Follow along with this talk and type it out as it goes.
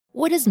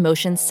What does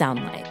motion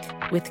sound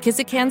like? With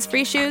Kizikans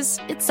free shoes,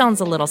 it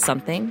sounds a little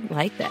something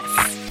like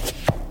this.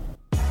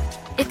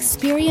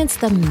 Experience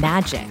the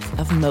magic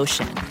of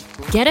motion.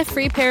 Get a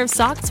free pair of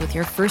socks with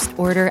your first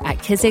order at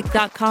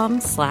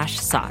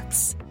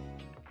kizik.com/socks.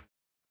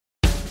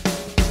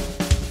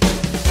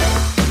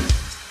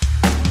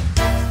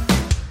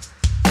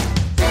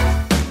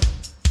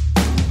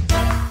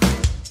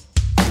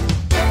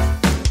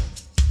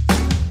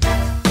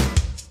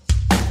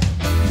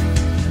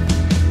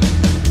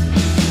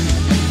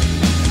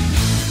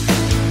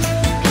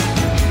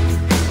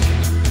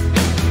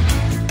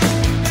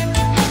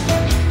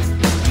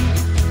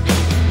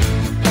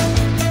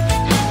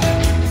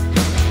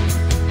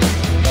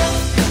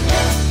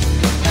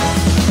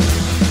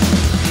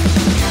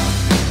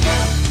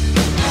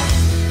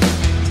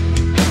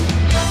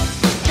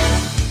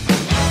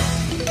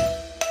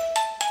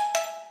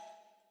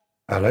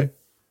 Hello?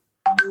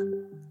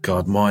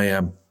 God,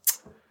 my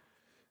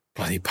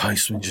bloody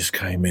postman just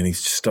came in.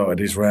 He's just started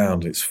his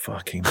round. It's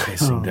fucking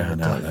pissing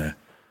down out there.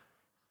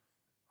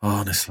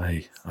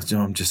 Honestly,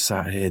 I'm just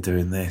sat here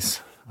doing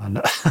this. I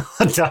know.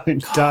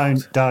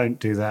 Don't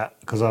do that,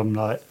 because I'm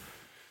like...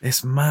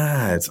 It's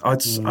mad.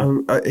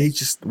 He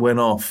just went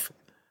off.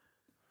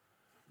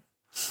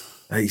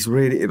 He's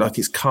really, like,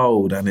 it's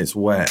cold and it's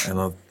wet,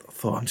 and I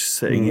thought, I'm just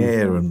sitting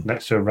here and...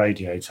 Next to a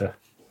radiator.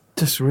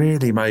 Just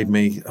really made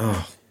me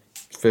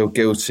feel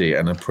guilty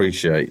and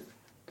appreciate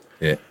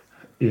it.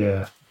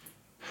 Yeah.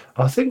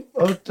 I think,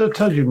 I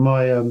told you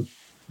my... was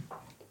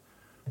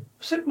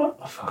it my...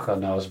 Oh, fuck, I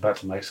know, I was about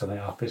to make something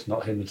up. It's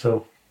not him at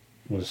all.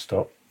 I'm going to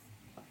stop.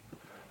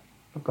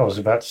 I was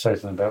about to say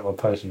something about my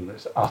postman, but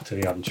it's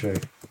utterly untrue.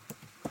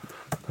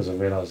 Because I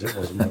realised it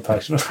wasn't my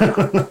postman. So I'm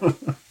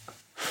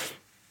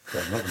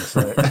not going to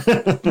say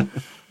it.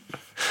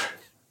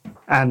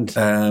 And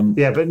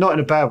yeah, but not in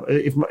a bad.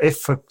 If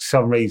for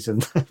some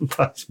reason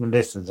postman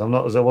listens, I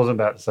wasn't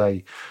about to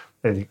say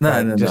anything.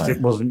 No. It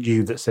wasn't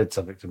you that said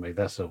something to me.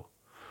 That's all.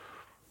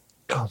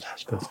 God,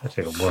 that's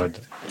pathetic. A word.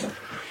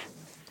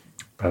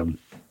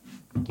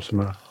 What's the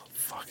matter? Oh,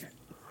 fuck it.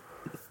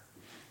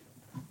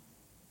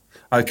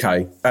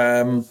 Okay.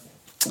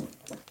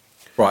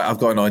 Right, I've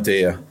got an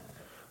idea.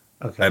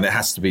 Okay. And it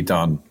has to be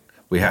done.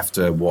 We have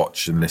to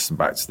watch and listen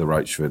back to the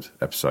Roachford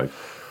episode.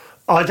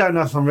 I don't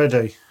know if I'm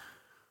ready.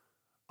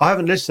 I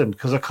haven't listened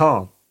because I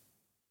can't.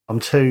 I'm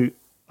too.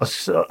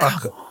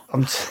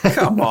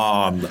 Come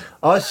on.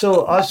 I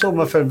saw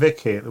my friend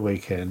Vicky at the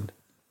weekend,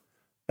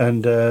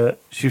 and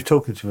she was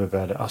talking to me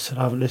about it. I said,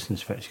 I haven't listened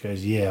to it. She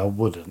goes, yeah, I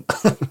wouldn't.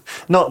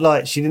 Not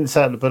like she didn't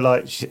say it, but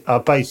like I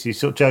basically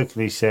sort of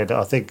jokingly said,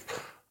 I think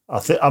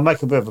I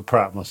make a bit of a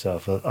prat of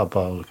myself. I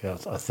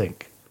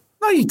think.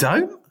 No, you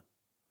don't.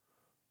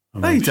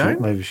 No, you don't.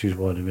 Maybe she's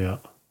winding me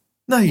up.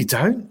 No, you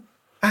don't.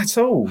 At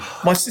all.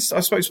 My sister. I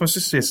spoke to my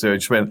sister yesterday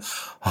and she went,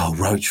 oh,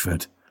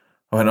 Roachford.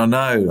 I went, I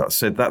know. I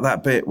said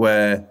that bit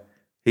where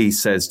he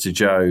says to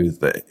Joe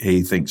that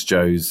he thinks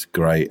Joe's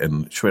great,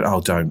 and she went,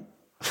 oh, don't.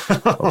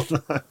 Oh,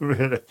 no,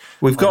 really?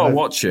 We've got to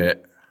watch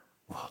it.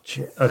 Watch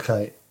it.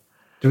 Okay.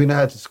 Do we know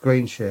how to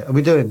screen share? Are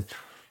we doing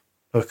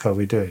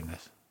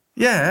this?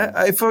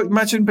 Yeah.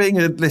 Imagine being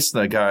a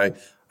listener going,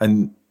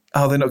 and,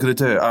 oh, they're not going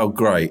to do it. Oh,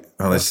 great.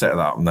 Oh, they set it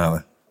up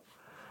now.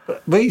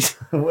 But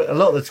a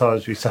lot of the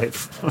times we say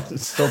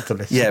stop to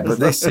listen. Yeah, but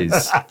this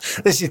is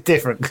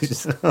different.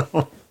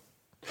 Okay.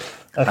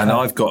 And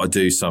I've got to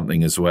do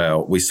something as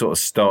well. We sort of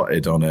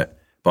started on it,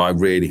 but I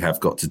really have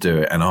got to do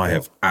it, and I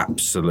have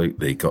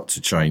absolutely got to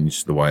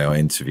change the way I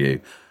interview.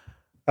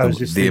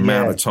 The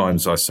amount of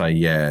times I say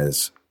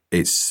yes,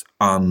 it's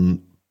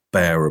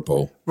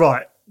unbearable.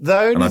 Right.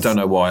 And I don't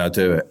know why I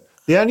do it.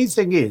 The only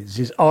thing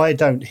is I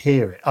don't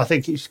hear it. I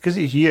think it's because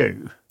it's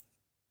you.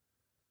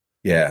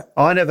 Yeah.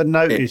 I never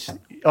notice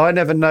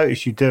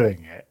you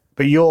doing it,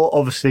 but you're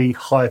obviously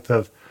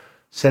hyper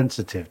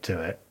sensitive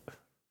to it.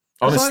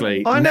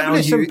 Honestly, I never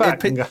listen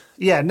back.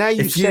 Yeah, now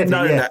you've said it. If you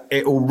know that,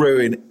 it'll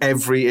ruin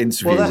every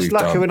interview we've done. Well, that's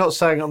lucky we're not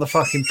saying it on the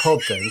fucking pod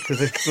then, because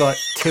there's like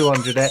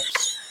 200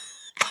 eps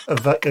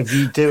of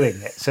you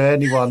doing it. So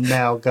anyone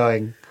now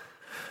going,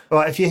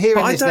 right, if you're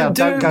hearing this now,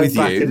 don't go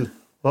back and...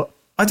 What?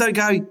 I don't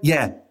go,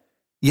 yeah.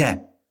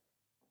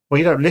 Well,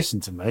 you don't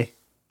listen to me.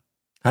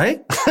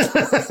 Hey?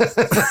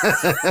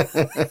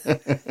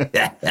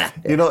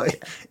 You're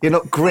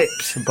not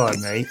gripped by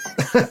me.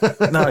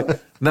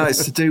 No,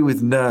 it's to do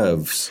with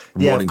nerves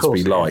and wanting to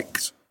be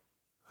liked.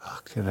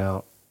 Fucking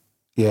hell.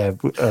 Yeah,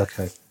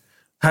 okay.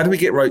 How do we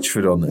get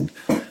Roachford on then?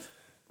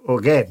 Well,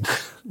 again,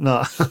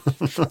 no.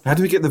 How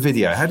do we get the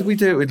video? How do we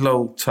do it with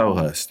Lowell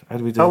Tolhurst? How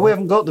do we do it? We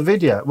haven't got the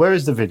video. Where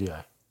is the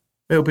video?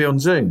 It'll be on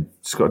Zoom.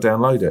 Just got to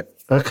download it.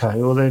 Okay,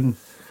 well then,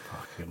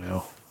 fucking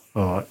hell.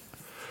 All right.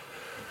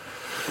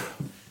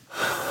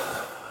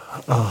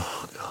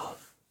 Oh, God.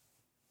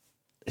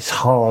 It's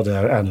hard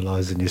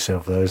analysing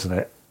yourself, though, isn't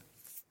it?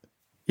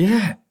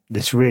 Yeah.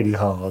 It's really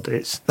hard.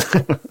 It's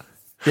yeah,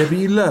 but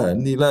you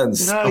learn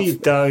stuff. No, you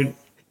don't.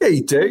 Yeah,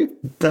 you do.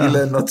 You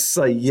learn not to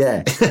say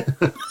yeah.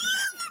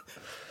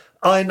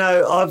 I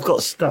know. I've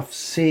got stuff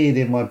seared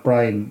in my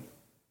brain.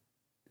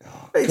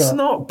 It's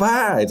not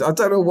bad. I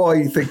don't know why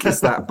you think it's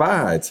that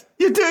bad.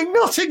 You're doing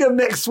Nottingham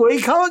next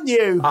week, aren't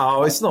you?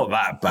 Oh, it's not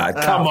that bad.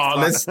 Come on,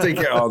 let's stick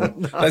it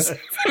on. Let's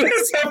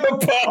have a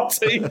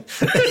party.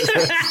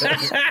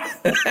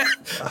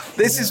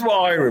 This is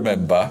what I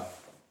remember.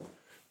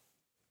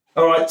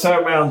 All right,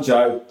 turn round,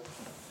 Joe.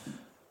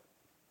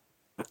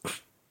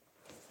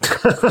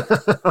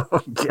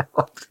 Oh,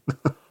 God.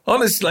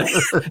 Honestly,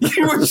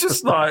 you were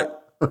just like...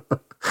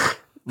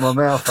 My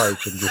mouth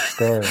open, just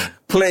staring.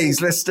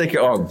 Please, let's stick it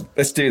on.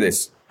 Let's do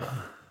this.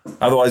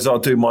 Otherwise, I'll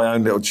do my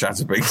own little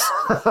chatterpiece.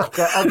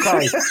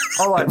 Okay.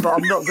 All right, but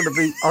I'm not going to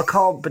be... I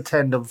can't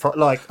pretend I'm...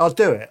 Like, I'll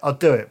do it,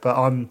 but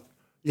I'm...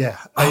 Yeah.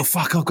 Oh,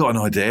 fuck, I've got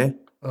an idea.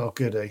 Oh,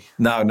 goody.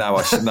 No,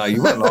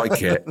 you won't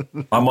like it.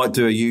 I might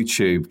do a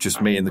YouTube,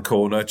 just me in the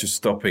corner, just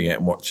stopping it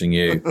and watching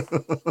you.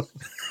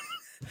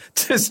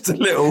 Just a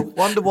little...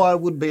 Wonder why I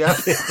wouldn't be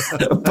happy.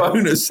 A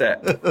bonus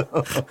set.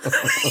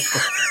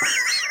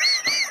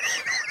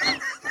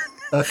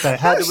 Okay,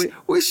 how do we...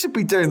 We should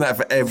be doing that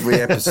for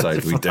every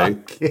episode we do.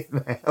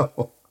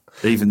 Hell.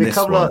 Even this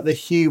one. Become like the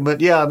human...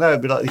 Yeah, I know,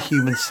 it'd be like the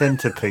human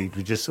centipede.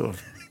 We're just sort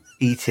of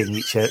eating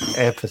each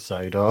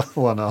episode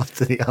one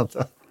after the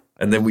other.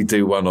 And then we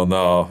do one on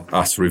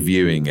us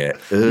reviewing it.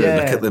 Ugh, yeah.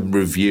 Look at them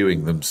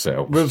reviewing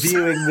themselves.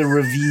 Reviewing the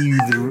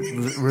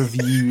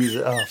reviews.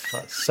 Oh,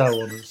 fuck, so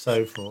on and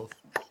so forth.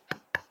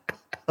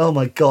 Oh,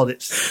 my God,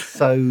 it's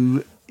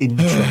so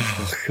interesting.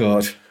 Oh,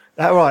 God.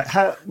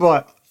 Right,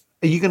 right.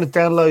 Are you going to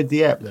download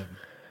the app then?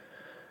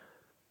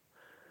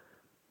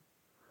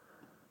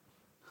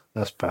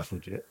 That's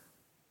baffled you.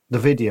 The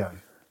video.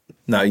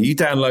 No, you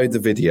download the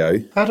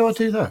video. How do I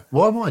do that?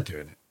 Why am I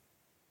doing it?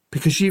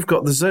 Because you've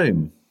got the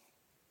Zoom.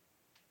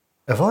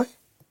 Have I?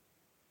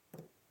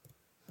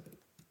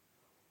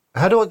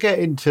 How do I get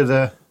into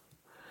the...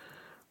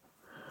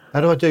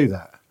 How do I do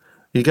that?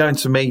 You go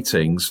into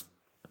meetings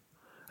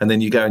and then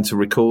you go into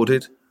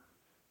recorded.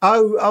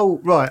 Oh,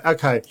 right,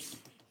 okay.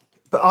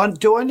 But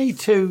do I need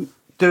to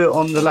do it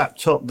on the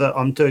laptop that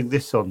I'm doing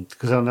this on?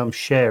 Because I'm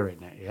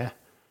sharing it, yeah?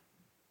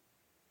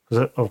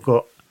 Because I've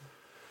got...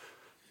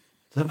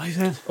 Does that make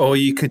sense? Or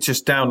you could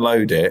just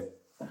download it,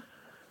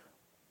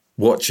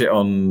 watch it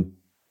on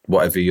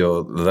whatever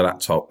the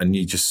laptop, and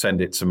you just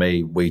send it to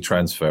me, we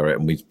transfer it,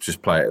 and we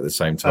just play it at the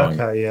same time.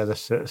 Okay, yeah,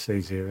 that's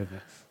easier, isn't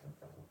it?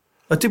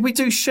 Oh, did we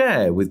do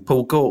Share with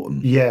Paul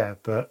Gorton? Yeah,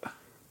 but...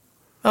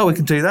 Oh, we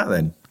can do that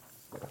then.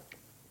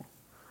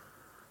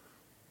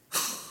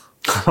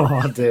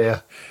 Oh,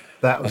 dear.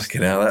 That was...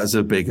 Fucking hell, that was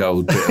a big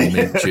old bit of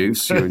mint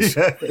juice. Yeah,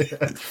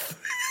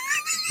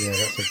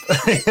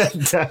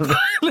 that's a... Damn.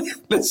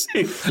 Let's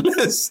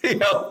see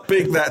how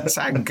big that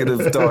tankard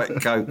of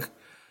Diet Coke.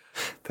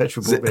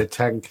 Petrol bought me a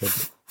tankard.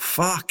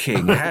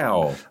 Fucking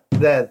hell.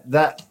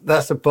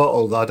 That's a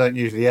bottle that I don't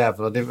usually have,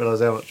 and I didn't realise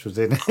how much was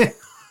in it.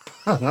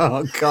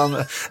 Oh,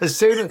 God. As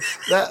soon as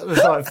that was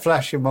like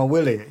flashing my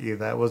willy at you,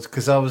 that was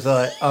because I was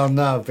like, oh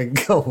no, I've been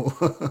cool.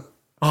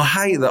 I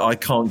hate that I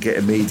can't get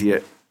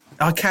immediate.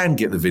 I can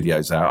get the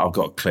videos out. I've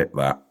got to clip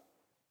that.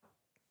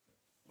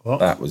 What?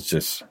 That was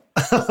just.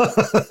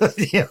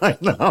 Yeah, I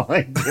know.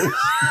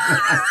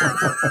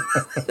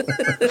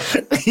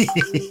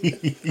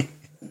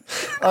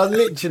 I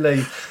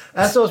literally,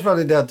 as I was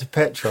running down to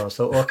Petra, I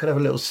thought, I could have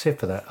a little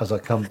sip of that as I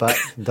come back,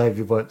 and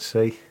David won't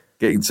see.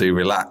 Getting too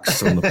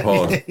relaxed on the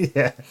pod.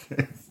 Yeah.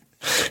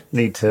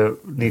 Need to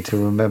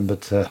remember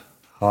to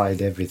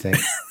hide everything.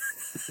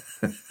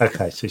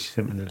 Okay, so she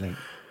sent me the link.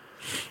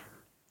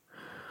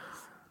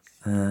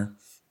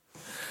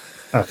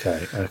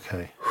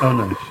 Okay. Oh,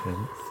 no, she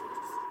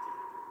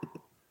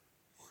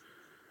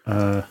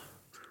didn't.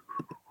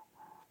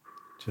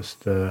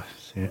 Just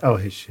see. Oh,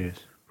 here she is.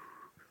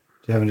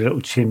 You having a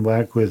little chin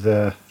wag with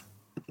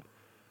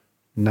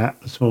Nat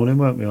this morning,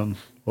 weren't we, on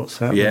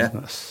WhatsApp? Yeah.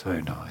 That's so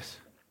nice.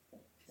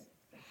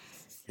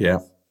 Yeah.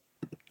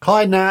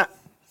 Hi, Nat.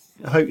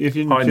 I hope you've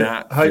enjoyed. Hi,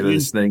 Nat. Hope you're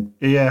listening.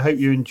 Yeah, I hope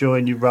you're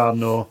enjoying your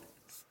run or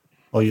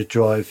your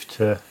drive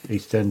to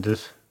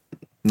EastEnders.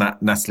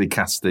 Natalie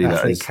Cassidy,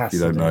 that is, if you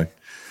don't know.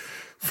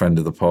 Friend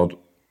of the pod.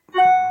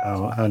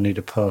 Oh, I need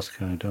a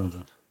passcode.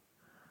 Hold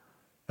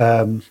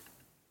on.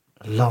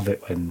 I love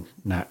it when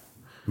Nat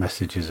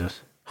messages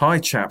us. Hi,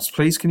 chaps.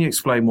 Please, can you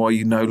explain why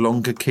you no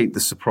longer keep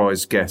the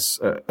surprise guests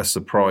a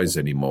surprise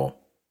anymore?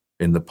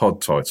 In the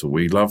pod title,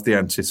 we love the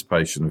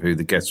anticipation of who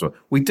the guests were.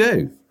 We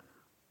do.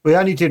 We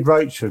only did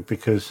Roachford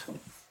because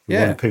we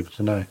wanted people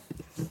to know.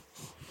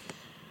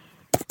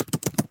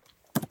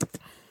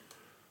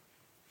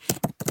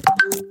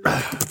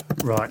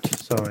 Right,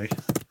 sorry.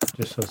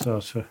 Just as I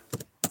was for...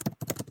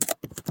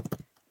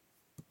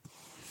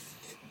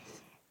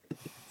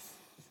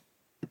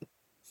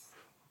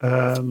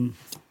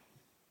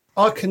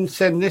 I can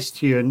send this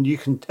to you, and you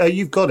can.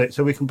 You've got it,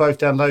 so we can both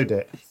download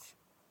it.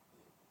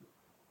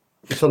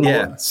 It's on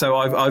the so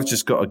I've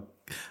just got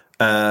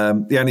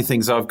the only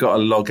things I've got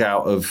to log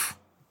out of.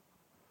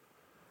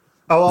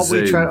 Oh,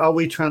 I'll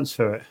we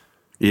transfer it.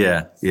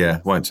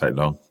 Yeah, won't take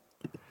long.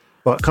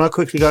 Right, can I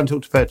quickly go and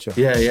talk to Petra?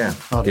 Yeah.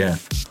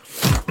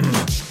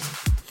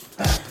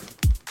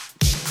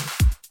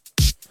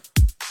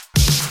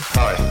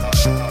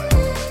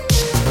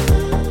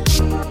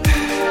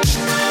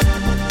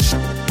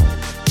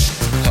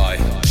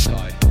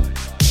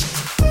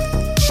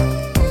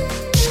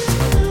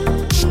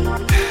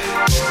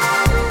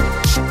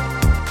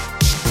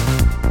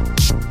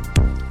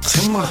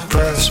 think my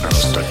breath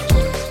smells dead.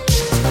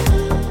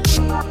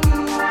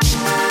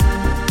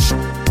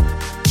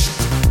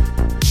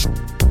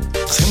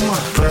 I think my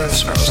breath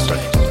smells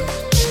dead.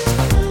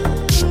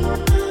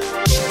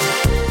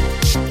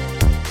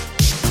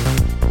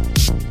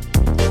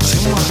 I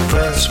think my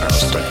breath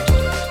smells dead.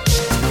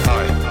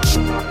 Hi.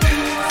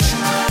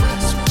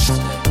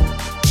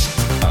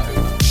 I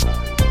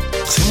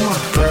think my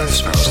breath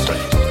smells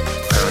dead.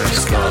 Very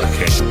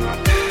garlicky.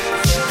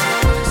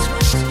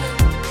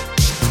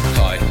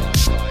 Hi. I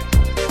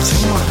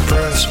think my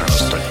breath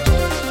smells dead.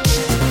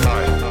 Hi. I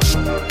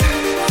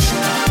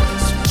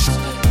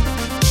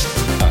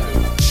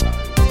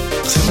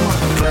think my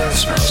breath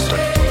smells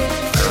dead.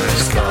 Very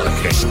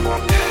garlicky.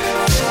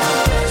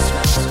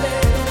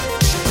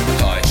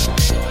 Hi.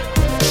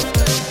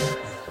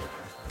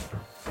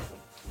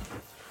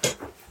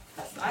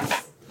 That's nice.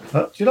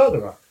 Do you like the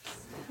rug?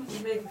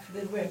 Maybe for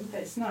the room,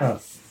 but it's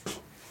nice.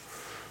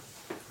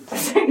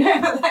 I don't know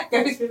how that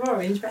goes with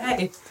orange, but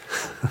hey.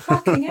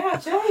 Fucking hell,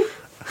 Joe.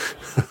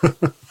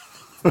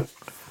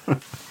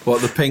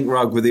 What, the pink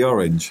rug with the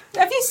orange?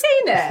 Have you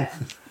seen it?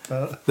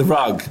 The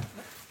rug.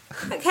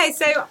 Okay,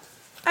 so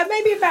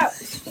maybe about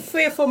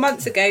 3 or 4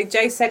 months ago,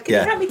 Joe said, can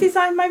you help me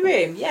design my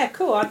room? Yeah,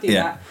 cool, I'll do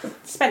that.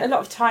 Spent a lot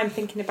of time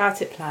thinking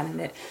about it, planning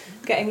it,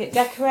 getting it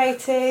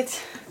decorated,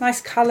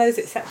 nice colours,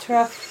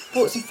 etc.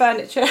 Bought some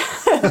furniture,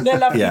 and a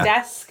lovely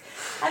desk.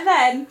 And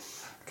then,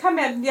 come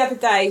in the other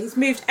day, he's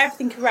moved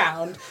everything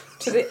around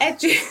to the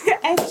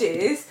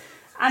edges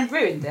and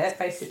ruined it,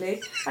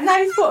 basically. And now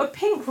he's bought a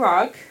pink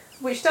rug,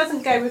 which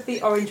doesn't go with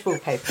the orange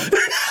wallpaper.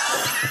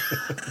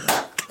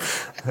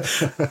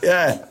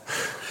 Yeah.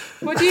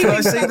 What do you Can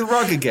I see the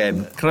rug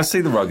again? Can I see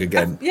the rug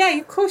again? Yeah,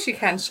 of course you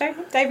can. Show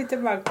David the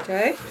rug,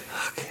 Joe.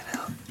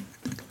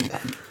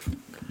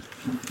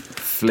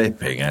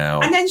 Flipping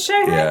out. And then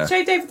show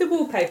David the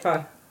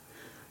wallpaper.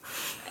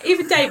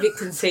 Even David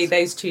can see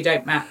those two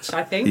don't match,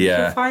 I think.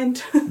 Yeah. You'll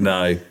find.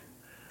 No.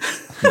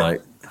 No.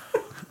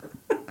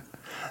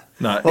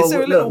 Oh, Is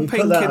there a look, little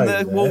pink in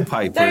the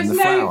wallpaper There's in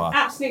the flower?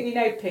 absolutely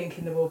no pink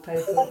in the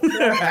wallpaper. Not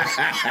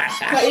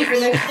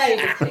even a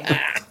shade of pink.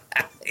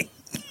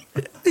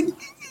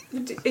 Are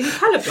you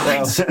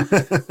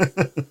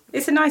colourblind?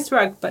 It's a nice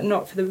rug, but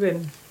not for the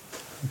room.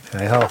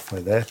 Okay,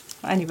 halfway there.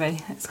 Anyway,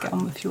 let's get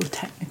on with your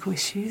technical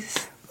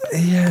issues.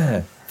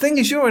 Yeah. Thing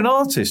is, you're an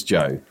artist,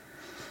 Joe.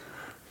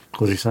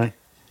 What do you say?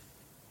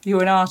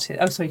 You're an artist.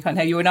 Oh, sorry, you can't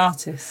hear. You're an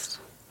artist.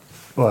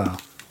 Wow.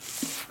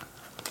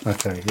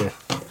 Okay, yeah.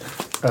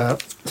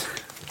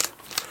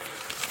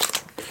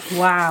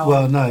 Wow.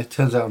 Well, no, it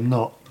turns out I'm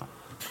not.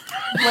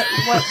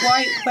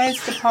 Why? Where's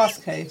the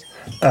passcode?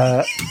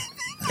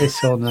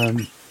 It's on there.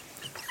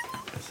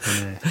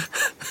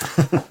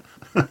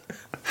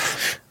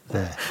 There's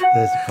the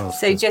passcode.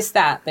 So just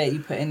that bit you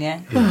put in,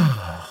 yeah?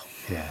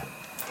 Yeah.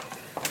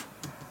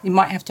 You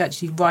might have to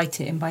actually write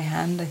it in by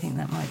hand. I think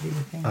that might be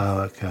the thing.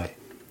 Oh, okay.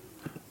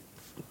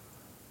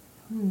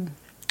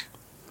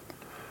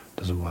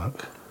 Doesn't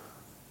work.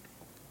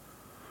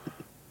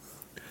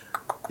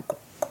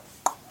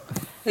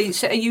 Are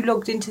you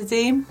logged into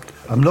Zoom?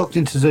 I'm logged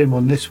into Zoom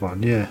on this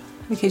one, yeah.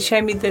 Okay,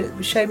 show me the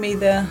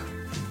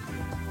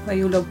where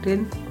you're logged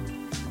in.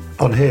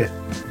 On here.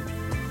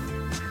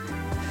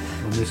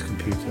 On this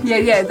computer.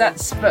 Yeah,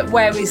 but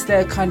where is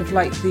the kind of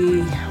like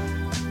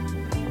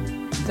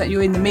that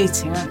you're in the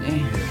meeting, aren't you?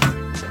 Yeah.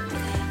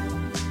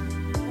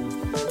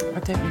 I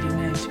don't really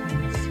know, to be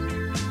honest.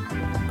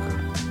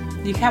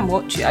 You can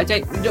watch it.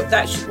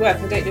 That should work.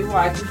 I don't know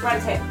why. I can try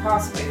and take the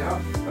passcode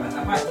off, but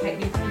that might take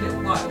me a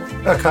little while.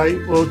 Okay,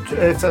 well,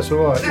 if that's all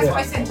right. That's what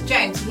I sent to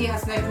James. He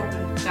has no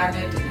problem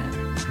downloading it.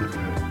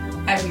 Okay.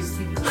 Every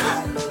single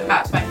time.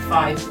 About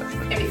 25.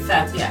 If it's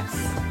 30, yes.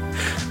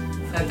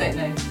 So I don't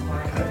know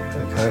why.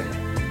 Okay.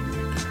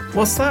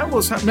 What's that?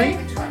 What's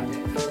happening?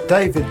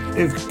 David,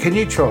 can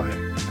you try it?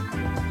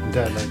 And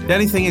download it. The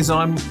only thing is,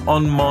 I'm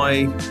on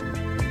my.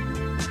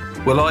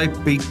 Will I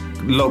be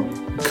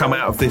come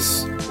out of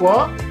this?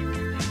 What?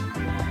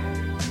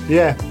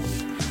 Yeah.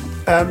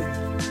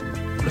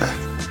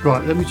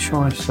 Right, let me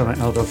try something.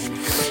 Hold on.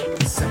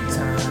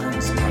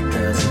 Sometimes that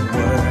doesn't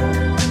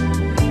work.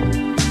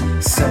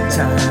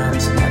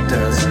 Sometimes that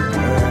doesn't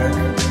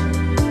work.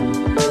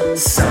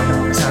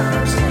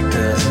 Sometimes that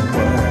doesn't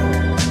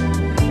work.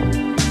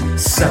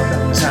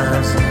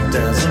 Sometimes that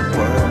doesn't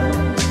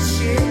work.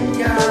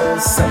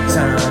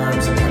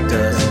 Sometimes that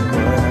doesn't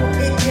work.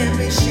 It can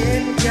be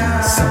shit,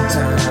 y'all.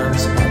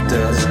 Sometimes that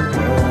doesn't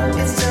work.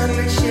 It's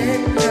totally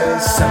shit, y'all.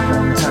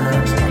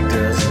 Sometimes that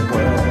doesn't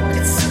work.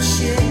 It's some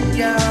shit,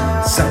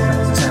 y'all.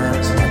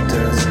 Sometimes that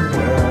doesn't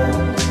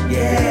work.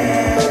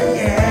 Yeah.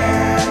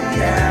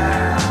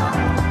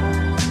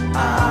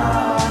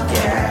 Oh,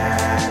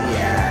 yeah.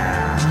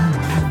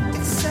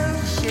 It's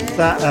some shit.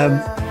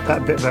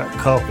 That bit about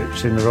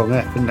carpet's in the wrong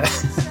app, isn't it?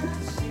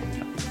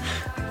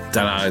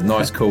 Don't know.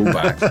 Nice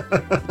callback.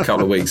 A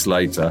couple of weeks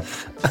later.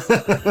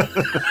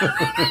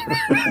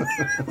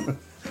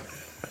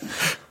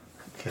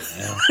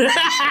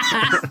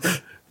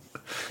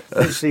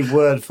 Let's see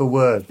word for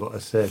word what I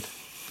said.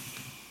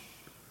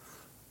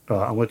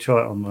 Right, I'm going to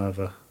try it on my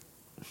other.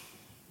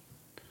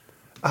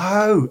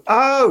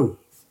 Oh!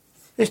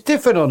 It's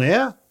different on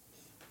here.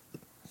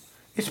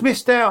 It's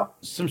missed out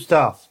some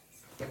stuff.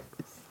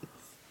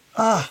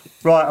 Right,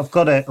 I've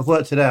got it. I've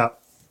worked it out.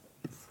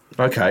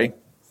 Okay.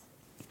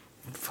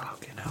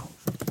 Fucking hell.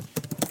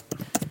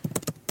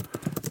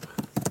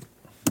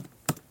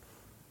 It's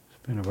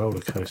been a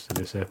roller coaster,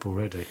 this app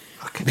already.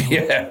 Fucking hell.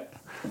 Yeah.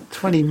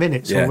 20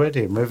 minutes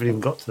already and we haven't even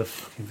got to the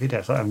fucking video.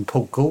 It's like having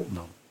Paul Galton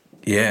on.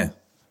 Yeah.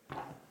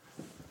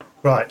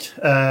 Right,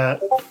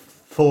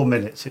 4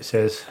 minutes it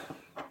says.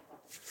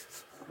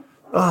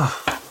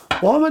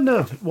 What am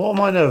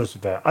I nervous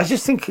about? I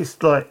just think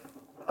it's like,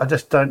 I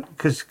just don't,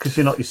 because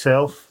you're not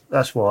yourself,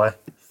 that's why.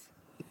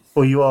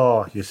 Or you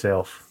are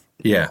yourself.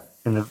 Yeah.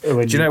 Do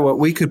you know what?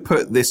 We could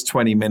put this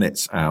 20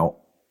 minutes out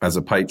as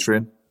a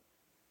Patreon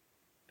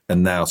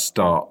and now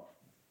start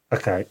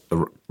the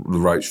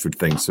Roachford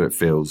thing so it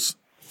feels...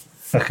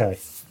 Okay.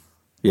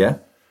 Yeah?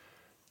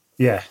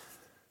 Yeah.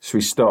 Should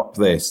we stop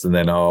this and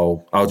then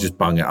I'll just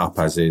bung it up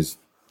as is?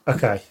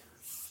 Okay.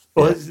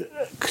 Well,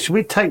 should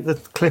we take the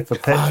clip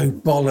of petrol? Oh,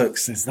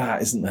 bollocks, there's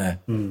that, isn't there?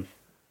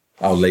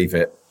 I'll leave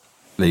it.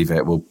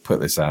 We'll put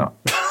this out.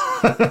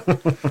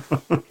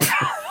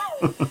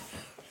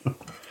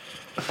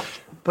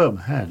 Boom,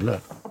 hand,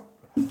 look.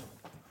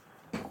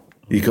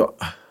 You got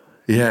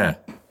a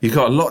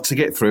lot to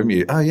get through, haven't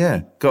you? Oh,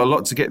 yeah. Got a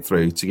lot to get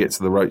through to get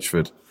to the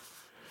Roachford.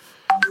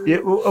 Yeah,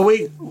 well, are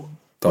we...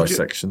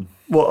 Dissection.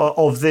 What,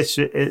 of this,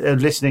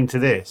 listening to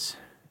this?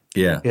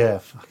 Yeah. Yeah,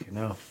 fucking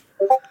hell.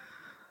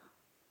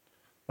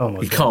 Oh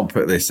my God. Can't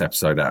put this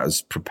episode out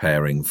as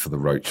preparing for the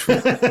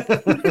Roachford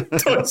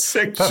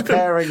dissection.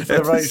 Preparing for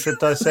the Roachford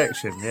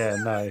dissection. Yeah,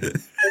 no.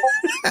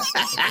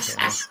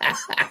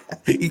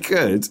 You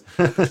could.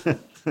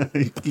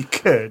 You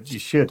could. You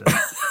shouldn't.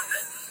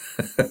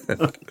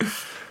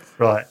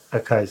 Right.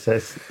 Okay. So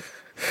it's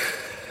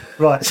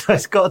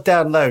got to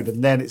download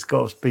and then it's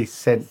got to be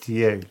sent to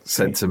you.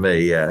 Sent to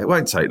me. Yeah. It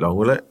won't take long,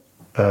 will it?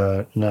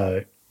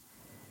 No.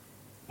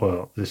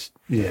 Well, I'll get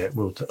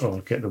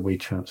the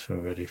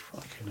WeTransfer ready.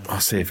 Fucking hell. I'll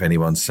see if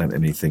anyone's sent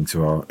anything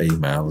to our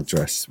email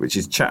address, which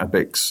is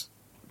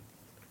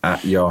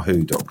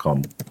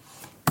chatterbix@yahoo.com.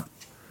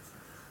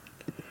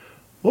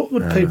 What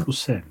would people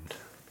send?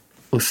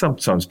 Well,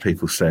 sometimes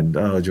people send,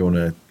 do you want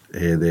to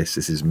hear this?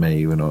 This is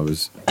me when I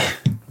was...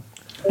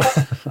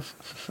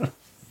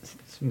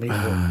 It's me.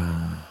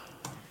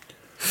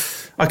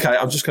 Okay,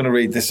 I'm just going to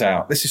read this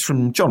out. This is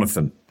from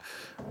Jonathan.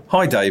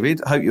 Hi,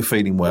 David. Hope you're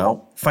feeling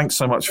well. Thanks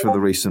so much for the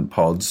recent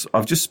pods.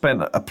 I've just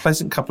spent a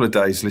pleasant couple of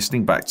days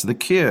listening back to The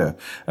Cure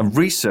and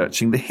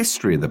researching the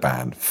history of the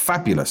band.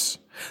 Fabulous.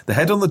 The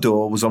Head on the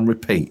Door was on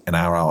repeat in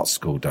our art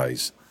school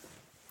days.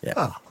 Yeah.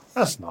 Oh,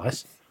 that's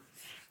nice.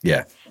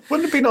 Yeah.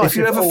 Wouldn't it be nice if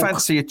you ever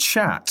fancy a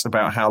chat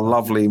about how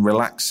lovely and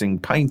relaxing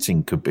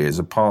painting could be as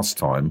a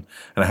pastime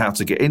and how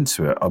to get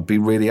into it, I'd be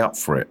really up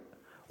for it.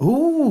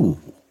 Ooh.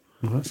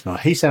 Oh, that's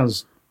nice. He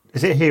sounds...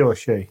 Is it he or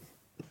she?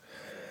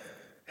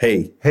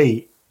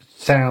 He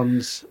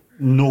sounds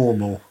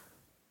normal.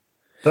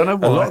 Don't know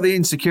why. A lot of the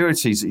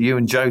insecurities that you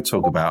and Joe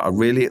talk about are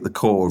really at the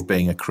core of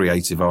being a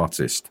creative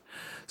artist.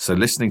 So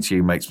listening to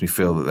you makes me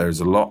feel that there is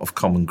a lot of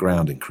common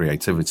ground in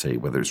creativity,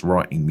 whether it's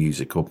writing,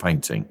 music or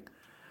painting.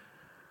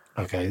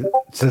 Okay.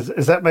 So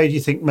has that made you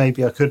think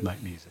maybe I could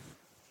make music?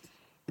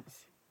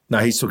 No,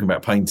 he's talking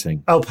about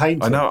painting. Oh,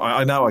 painting.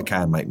 I know I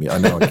can make music.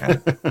 I know I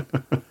can.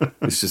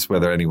 It's just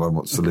whether anyone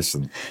wants to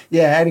listen.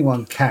 Yeah,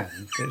 anyone can.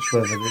 It's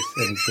whether it's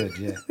any good,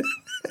 yeah.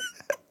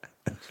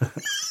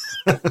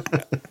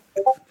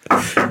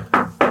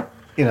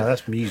 You know,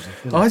 that's music,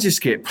 isn't it? I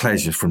just get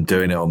pleasure from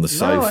doing it on the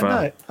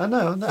sofa. I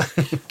know.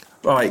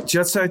 Right,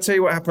 just so I tell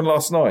you what happened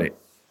last night.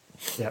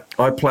 Yeah.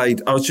 I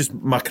was just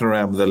mucking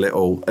around with a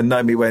little, and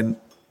Naomi went,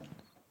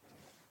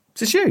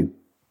 "Is this you?"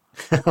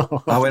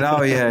 I went,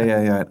 "Oh,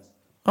 yeah.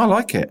 I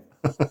like it."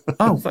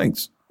 "Oh,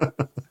 thanks."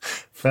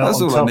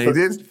 That's all I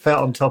needed.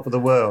 Felt on top of the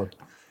world.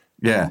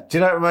 Yeah. Do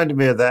you know, it reminded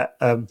me of that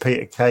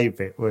Peter Kay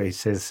bit where he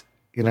says,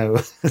 you know,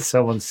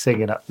 someone's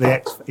singing up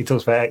he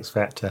talks about X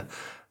Factor,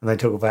 and they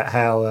talk about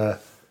how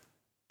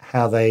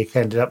they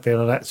ended up being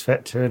on X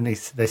Factor, and they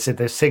said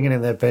they're singing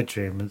in their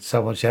bedroom, and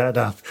someone shouted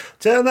up,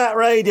 "Turn that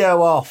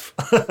radio off!"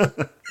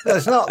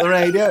 That's not the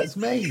radio, it's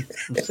me.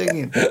 I'm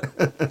singing.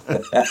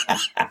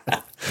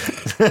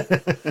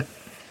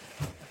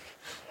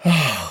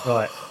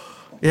 Right.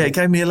 Yeah, it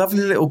gave me a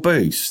lovely little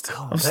boost.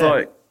 I was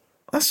like,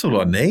 that's all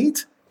I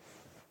need.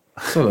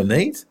 That's all I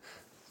need.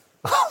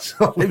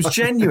 It was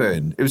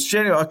genuine.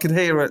 I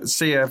could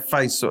see her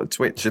face sort of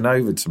twitching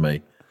over to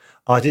me.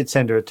 I did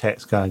send her a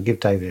text going, "Give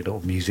David a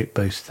little music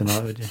boost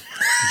tonight, would you?"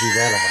 She's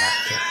hell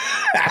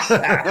of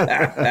an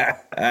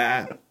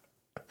actor.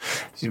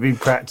 She's been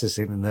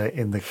practicing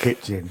in the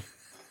kitchen.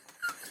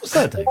 What's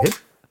that, David?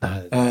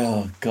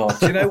 Oh, God.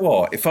 Do you know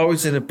what? If I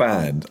was in a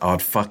band,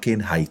 I'd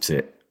fucking hate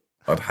it.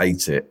 I'd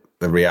hate it.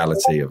 The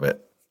reality of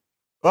it.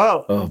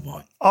 Well,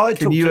 oh my!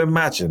 Can you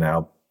imagine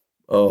how?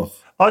 Oh,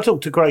 I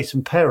talked to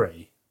Grayson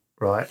Perry,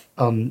 right?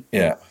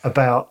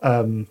 About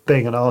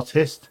being an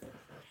artist,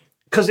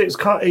 because it was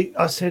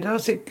I said,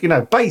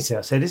 basically,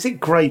 I said, is it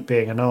great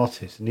being an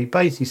artist? And he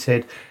basically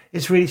said,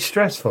 it's really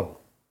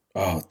stressful.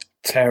 Oh,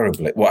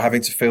 terribly. What,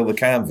 having to fill the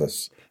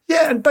canvas?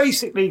 Yeah, and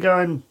basically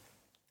going,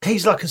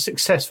 he's like a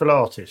successful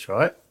artist,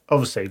 right?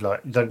 Obviously,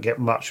 like, you don't get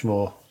much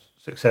more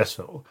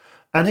successful.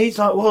 And he's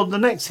like, well, the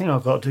next thing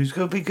I've got to do is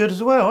got to be good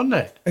as well, isn't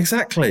it?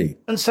 Exactly.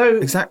 And so...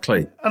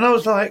 Exactly. And I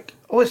was like...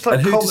 Oh, it's like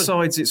and who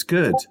decides it's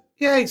good?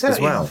 Yeah,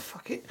 exactly. As well. Oh,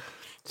 fuck it.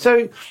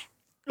 So,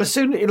 as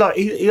soon as... Like,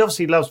 he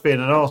obviously loves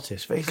being an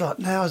artist, but he's like,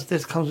 now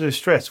this comes with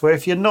stress, where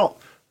if you're not,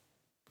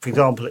 for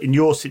example, in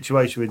your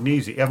situation with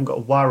music, you haven't got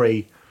to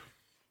worry...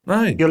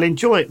 No. You'll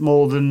enjoy it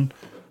more than...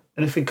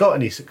 And if it got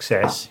any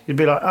success, you'd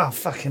be like, oh,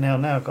 fucking hell,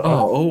 now I've got...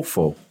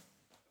 awful.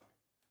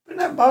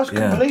 I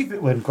couldn't believe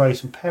it when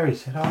Grace and Perry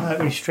said, oh, that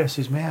really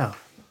stresses me out.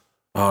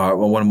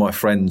 Well, one of my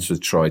friends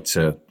had tried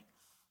to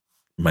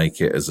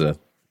make it as a...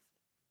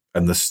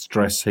 And the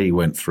stress he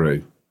went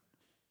through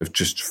of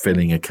just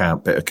filling a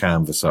bit of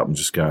canvas up and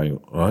just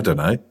going, I don't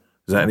know, is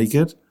that any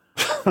good?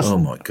 Oh,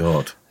 my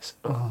God.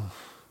 Oh,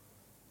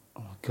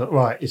 my God.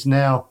 Right, it's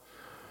now...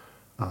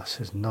 Oh, it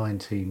says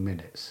 19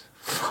 minutes.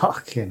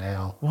 Fucking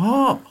hell.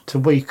 What?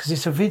 Because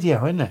it's a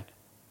video, isn't it?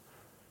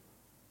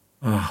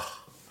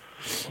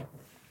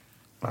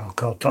 Oh,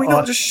 God. Can we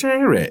not just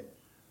share it?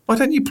 Why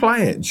don't you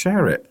play it and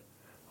share it?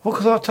 Well,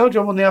 because I told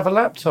you I'm on the other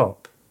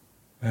laptop.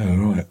 Oh,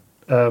 right.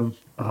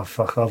 Oh,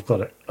 fuck, I've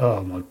got it.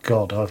 Oh, my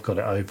God, I've got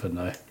it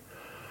open,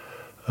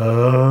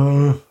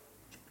 though.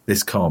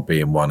 This can't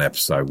be in one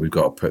episode. We've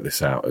got to put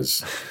this out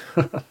as...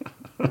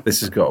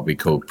 This has got to be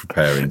called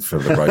Preparing for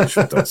the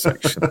Roachford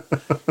dissection.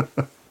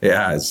 It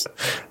has.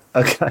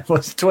 Okay, well,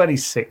 it's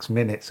 26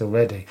 minutes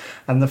already.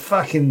 And the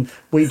fucking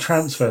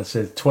WeTransfer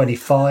says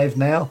 25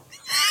 now.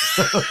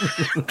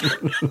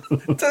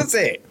 Does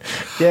it?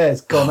 Yeah,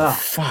 it's gone up.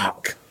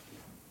 Fuck.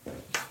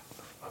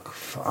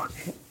 Fuck.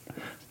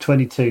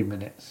 22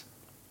 minutes.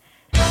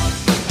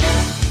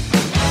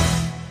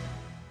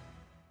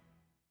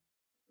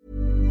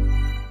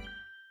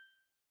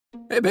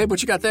 Hey, babe,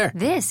 what you got there?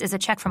 This is a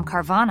check from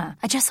Carvana.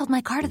 I just sold my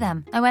car to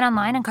them. I went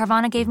online and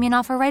Carvana gave me an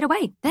offer right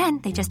away.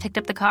 Then they just picked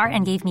up the car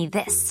and gave me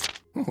this.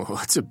 Well,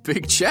 that's a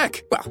big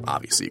check. Well,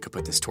 obviously, you could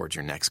put this towards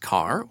your next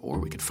car, or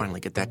we could finally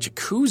get that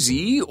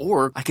jacuzzi,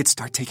 or I could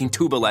start taking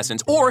tuba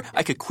lessons, or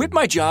I could quit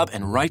my job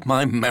and write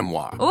my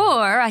memoir.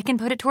 Or I can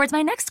put it towards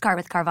my next car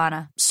with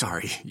Carvana.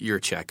 Sorry, your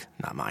check,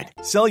 not mine.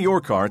 Sell your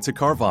car to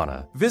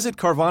Carvana. Visit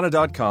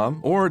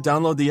Carvana.com or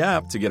download the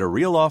app to get a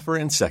real offer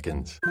in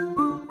seconds.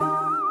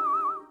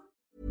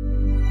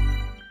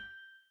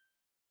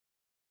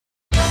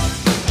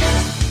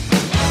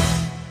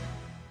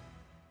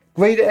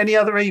 Read any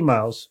other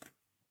emails?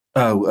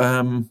 Oh,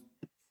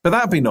 but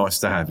that'd be nice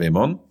to have him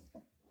on,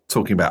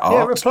 talking about art.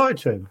 Yeah, reply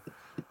to him.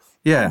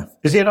 Yeah.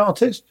 Is he an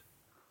artist?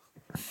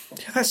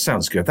 Yeah, that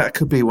sounds good. That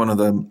could be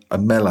a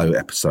mellow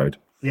episode.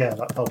 Yeah,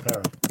 like Paul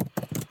Perrin.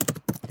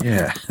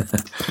 Yeah.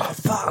 Oh,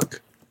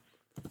 fuck.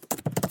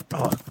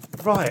 Oh,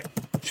 right.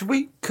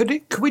 Could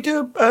we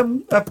do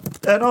an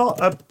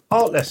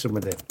art lesson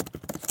with him?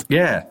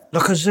 Yeah.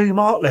 Like a Zoom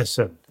art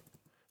lesson.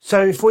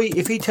 So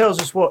if he tells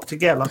us what to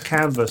get, like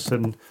canvas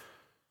and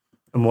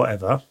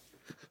whatever.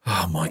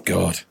 Oh, my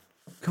God.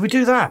 Can we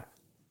do that?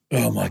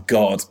 Oh, my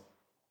God.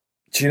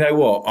 Do you know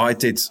what? I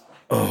did...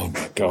 Oh,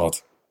 my God.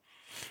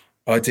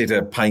 I did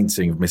a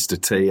painting of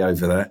Mr. T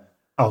over there.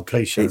 Oh,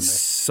 please show me. It's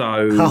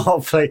so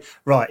Oh, please.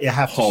 Right, you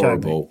have to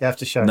horrible. show me. You have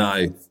to show me.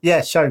 No.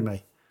 Yeah, show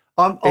me.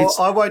 I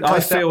won't. I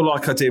feel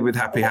like I did with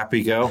Happy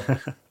Happy Girl.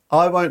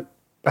 I won't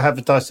have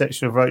a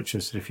dissection of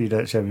Roachford if you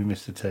don't show me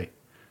Mr. T.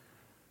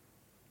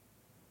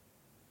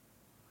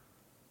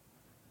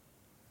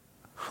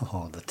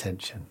 Oh, the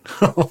tension.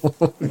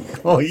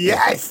 Oh,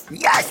 yes,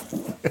 yes.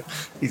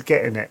 He's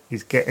getting it.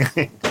 He's getting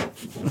it.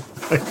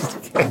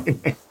 He's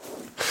getting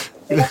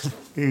it.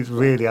 He's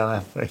really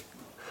unhappy.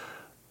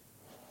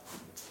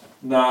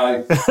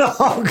 No.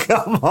 Oh,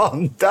 come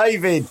on,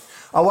 David.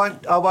 I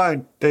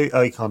won't do...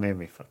 Oh, you can't hear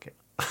me. Fuck it.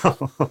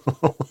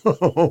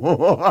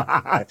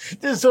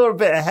 Just saw a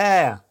bit of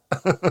hair.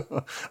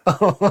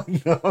 Oh,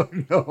 no.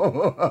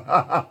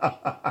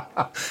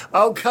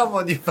 Oh, come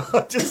on.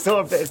 I just saw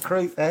a bit of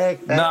creep hair.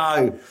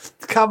 No.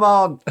 Come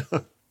on.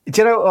 Do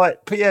you know what?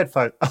 Right, put your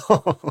headphone.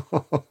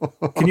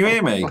 Can you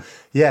hear me?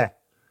 Yeah.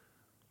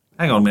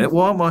 Hang on a minute.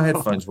 Why aren't my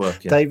headphones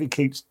working? David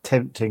keeps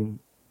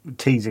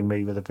teasing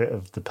me with a bit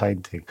of the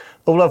painting.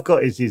 All I've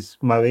got is his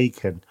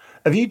Mohican.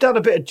 Have you done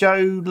a bit of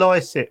Joe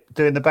Lycett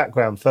doing the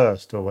background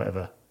first or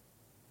whatever?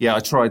 Yeah, I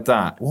tried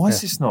that. Why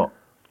is this not?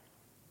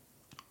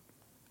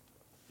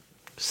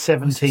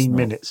 17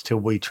 minutes till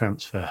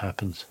WeTransfer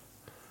happens.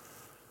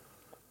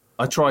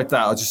 I tried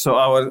that. I just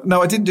thought,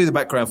 no, I didn't do the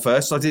background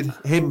first. I did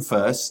him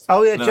first.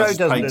 Oh, yeah, Joe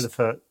doesn't do the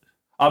first.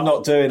 I'm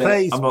not doing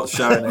it. I'm not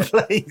showing it.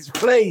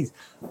 Please.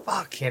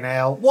 Fucking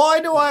hell.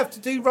 Why do I have to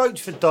do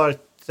Roachford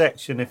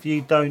dissection if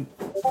you don't...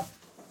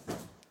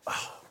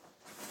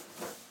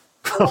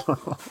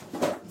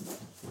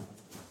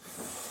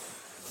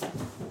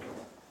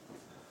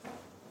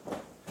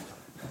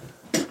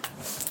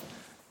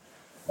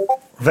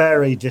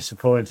 Very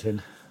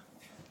disappointing.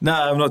 No,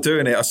 I'm not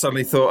doing it. I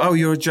suddenly thought, oh,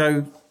 you're a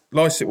Joe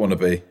Lycett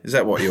wannabe. Is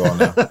that what you are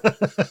now?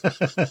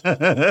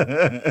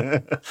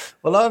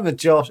 Well, I'm a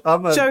Josh.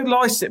 Joe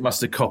Lycett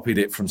must have copied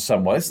it from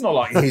somewhere. It's not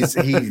like he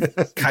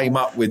came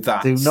up with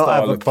that Do not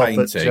style have a of pop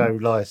painting. at Joe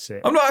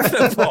Lycett. I'm not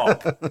having a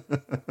pop.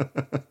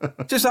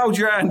 Just hold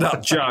your hand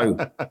up, Joe,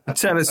 and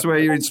tell us where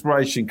your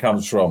inspiration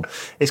comes from.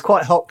 It's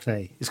quite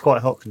Hockney. It's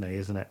quite Hockney,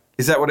 isn't it?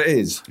 Is that what it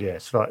is? Yeah,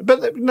 it's like,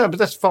 but no, but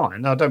that's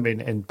fine. I don't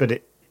mean,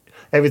 but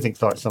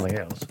everything's like something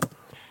else.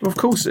 Well, of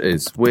course it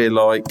is. We're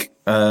like,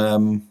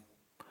 oh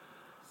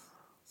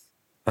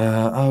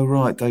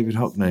right, David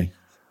Hockney.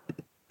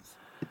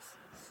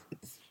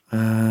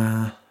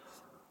 I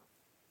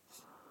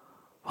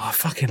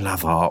fucking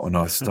love art when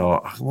I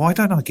start. Why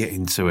don't I get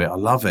into it? I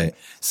love it.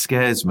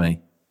 Scares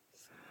me.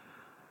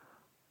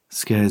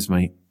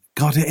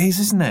 God, it is,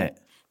 isn't it?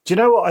 Do you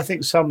know what? I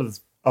think some of the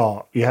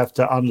art you have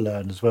to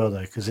unlearn as well,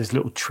 though, because there's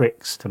little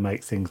tricks to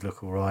make things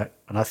look all right.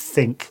 And I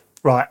think,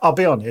 right, I'll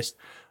be honest,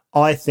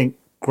 I think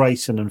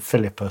Grayson and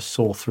Philippa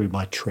saw through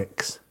my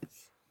tricks.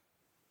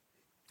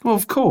 Well,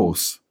 of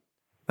course.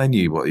 They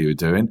knew what you were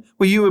doing.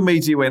 Well, you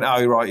immediately went,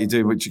 oh, right, you're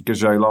doing Richard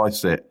Gajot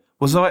Lycett.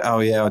 Was I? Oh,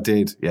 yeah, I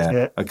did.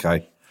 Yeah.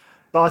 Okay.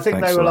 But I think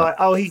Thanks they were for like,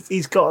 oh, he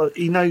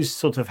knows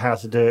sort of how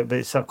to do it, but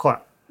it's quite.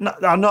 No,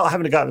 I'm not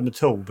having to go at them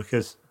at all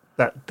because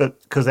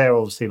they're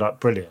obviously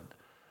like brilliant.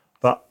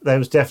 But there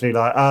was definitely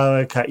like, oh,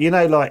 okay. You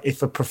know, like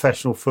if a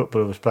professional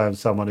footballer was playing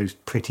someone who's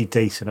pretty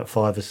decent at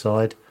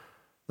five-a-side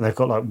and they've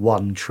got like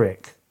one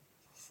trick.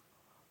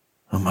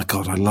 Oh, my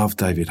God, I love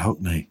David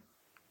Hockney.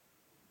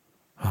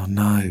 Oh,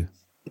 no.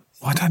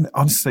 I don't,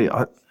 honestly,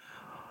 now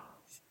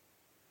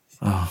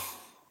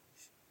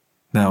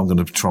I'm going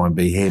to try and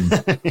be him.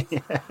 Well,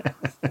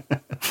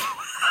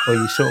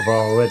 you sort of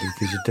are already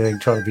because you're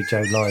trying to be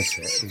Joe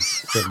Lycett, who's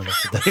similar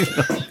to David.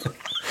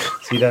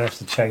 So you don't have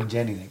to change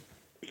anything.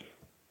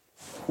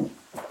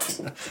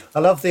 I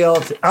love the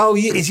art. Oh,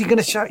 is he going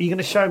to show? You're going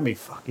to show me?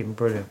 Fucking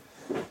brilliant.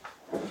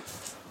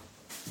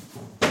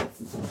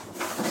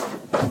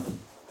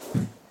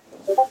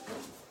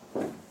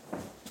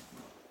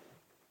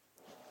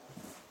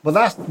 Well,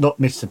 that's not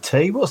Mr.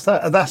 T. What's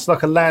that? That's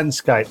like a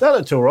landscape. That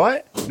looks all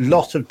right.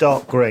 Lot of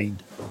dark green.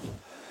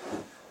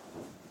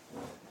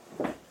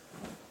 God,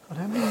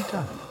 how many you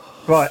done?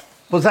 Right.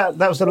 Was that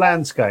was the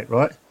landscape,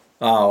 right?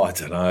 Oh, I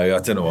don't know. I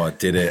don't know why I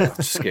did it. I'm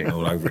just getting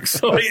all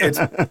overexcited.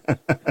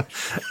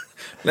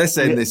 Let's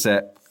end this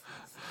app.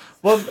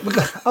 Well,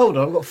 hold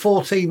on. I've got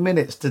 14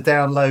 minutes to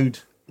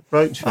download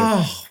Roachford.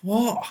 Oh,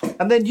 what?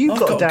 And then you've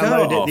got to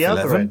download it the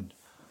other 11. end.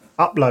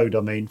 Upload, I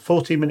mean.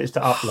 14 minutes to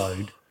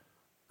upload.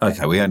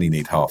 Okay, we only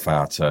need half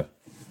hour to...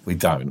 We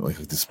don't. We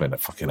have to spend a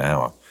fucking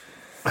hour.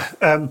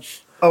 All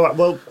right,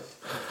 well...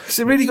 Has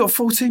it really got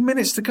 14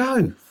 minutes to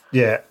go?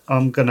 Yeah,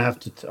 I'm going to have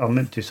to... I'm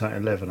meant to do something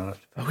at 11. I'll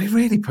have to... Are we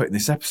really putting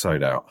this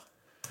episode out?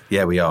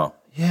 Yeah, we are.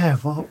 Yeah,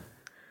 well...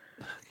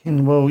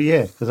 Well,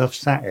 yeah, because I've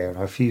sat here and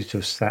I refuse to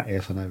have sat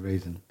here for no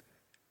reason.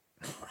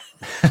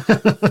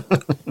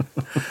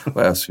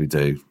 What else do we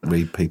do?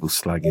 Read people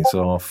slagging us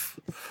off.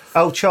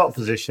 Oh, chart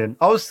position.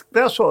 That's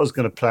what I was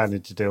going to plan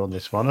to do on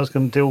this one. I was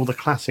going to do all the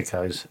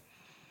classicos.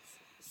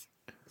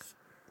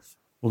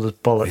 All the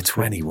bollocks. We're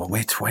 21.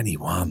 We're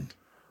 21. Do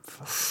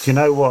you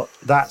know what?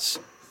 That's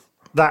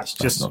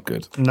just not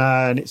good.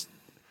 No, and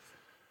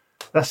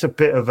that's a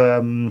bit of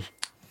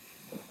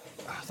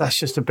that's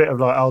just a bit of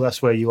like, oh,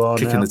 that's where you are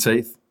Kick now. in the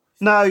teeth.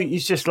 No,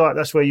 it's just like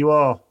that's where you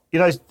are. You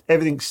know,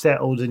 everything's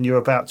settled and you're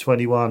about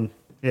 21.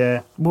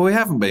 Yeah. Well, we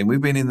haven't been. We've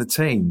been in the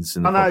teens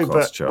in the I know, podcast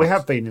but charts. we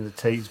have been in the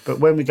teens. But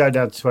when we go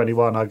down to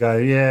 21, I go,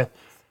 yeah.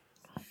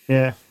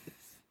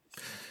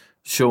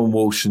 Sean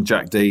Walsh and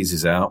Jack Dees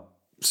is out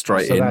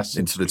straight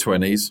into the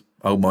 20s.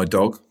 Oh, my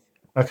dog.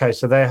 Okay,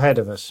 so they're ahead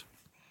of us.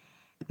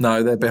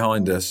 No, they're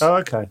behind us. Oh,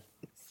 okay.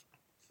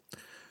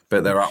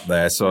 But they're up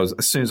there. So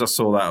as soon as I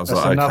saw that, I was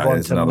That's like, another okay, one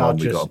there's to another one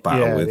nudge we've us. got to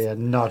battle with. Yeah,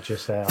 nudge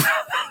us out.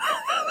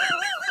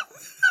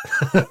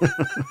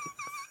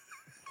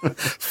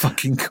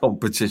 Fucking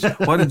competition.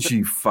 Why don't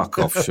you fuck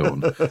off,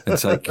 Sean, and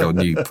take your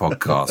new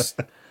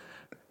podcast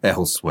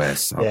elsewhere,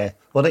 son? Yeah.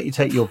 Why don't you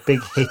take your big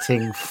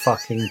hitting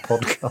fucking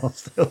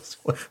podcast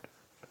elsewhere?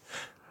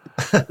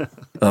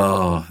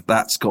 Oh,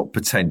 that's got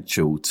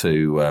potential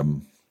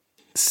to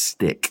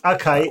stick.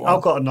 Okay,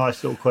 I've got a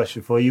nice little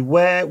question for you.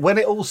 When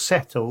it all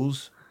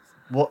settles,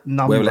 what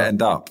number? Where will it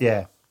end up?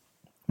 Yeah.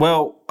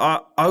 Well,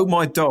 Oh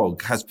My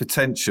Dog has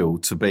potential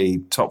to be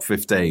top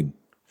 15.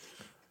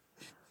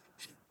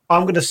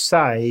 I'm going to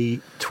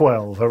say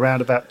 12, around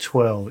about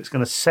 12. It's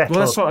going to settle.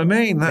 Well, that's what I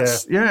mean.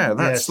 That's so like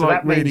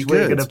that means really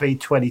we're good. going to be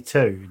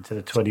 22 instead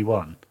of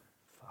 21.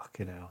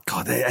 Fucking hell.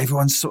 God,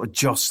 everyone's sort of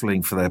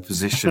jostling for their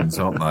positions,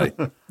 aren't they?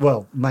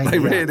 Well, mainly They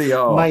really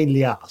are.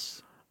 Mainly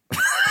us.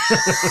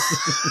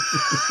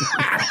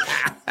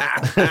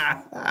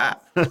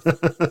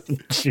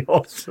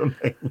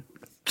 Jostling.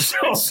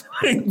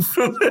 Jostling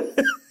for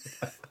the...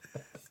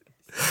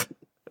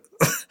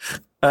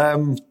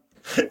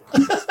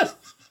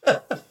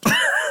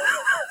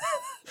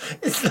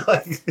 It's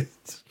like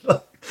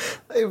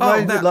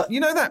you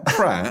know that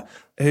Pratt?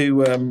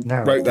 who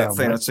Narrow wrote it that down,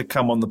 thing right? and said,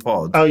 come on the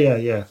pod. Oh,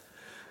 yeah.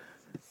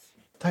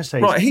 Don't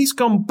say Right, he's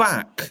gone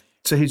back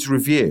to his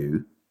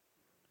review.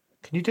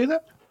 Can you do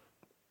that?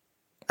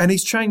 And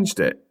he's changed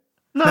it.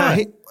 No.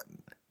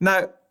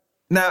 Now,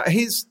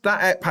 that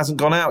ep hasn't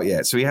gone out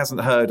yet, so he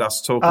hasn't heard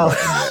us talk about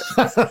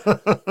him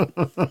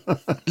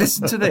yet.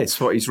 Listen to this,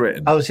 what he's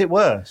written. Oh, is it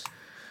worse?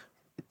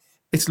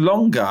 It's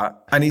longer,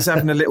 and he's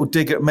having a little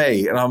dig at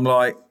me, and I'm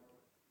like,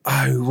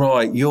 oh,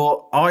 right,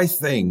 I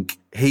think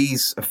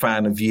he's a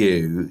fan of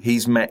you.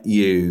 He's met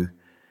you.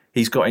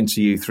 He's got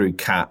into you through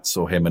Cats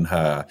or Him and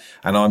Her,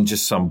 and I'm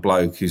just some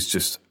bloke who's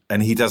just,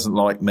 and he doesn't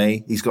like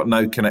me. He's got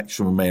no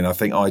connection with me, and I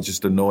think I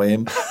just annoy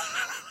him.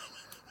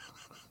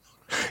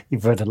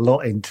 You've read a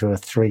lot into a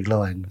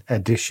 3-line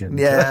edition.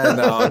 Yeah,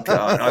 no,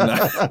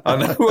 I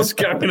know what's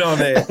going on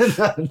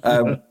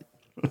here.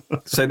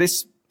 So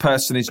this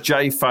person is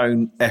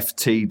JPhone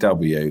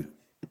FTW.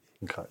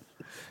 Okay.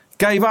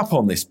 Gave up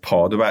on this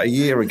pod about a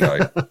year ago.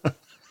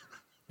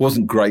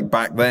 Wasn't great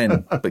back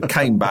then, but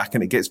came back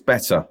and it gets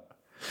better.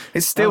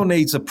 It still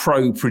needs a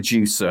pro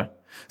producer,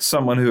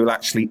 someone who will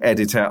actually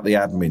edit out the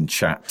admin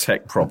chat,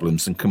 tech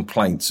problems and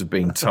complaints of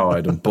being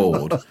tired and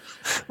bored.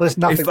 There's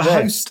nothing If the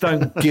there. hosts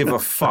don't give a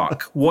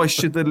fuck, why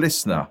should the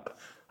listener?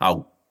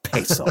 Oh,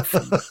 piss off,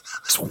 you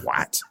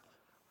twat.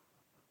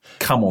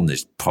 Come on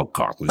this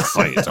podcast and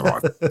say it to my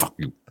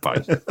fucking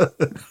face.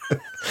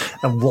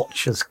 And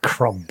watch us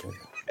crumble.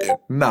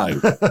 No,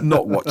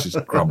 not watch us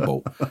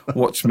crumble.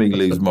 Watch me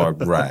lose my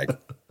rag.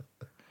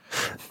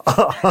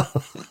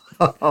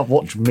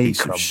 Watch me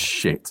Piece crumble. of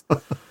shit.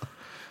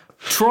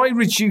 Try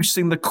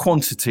reducing the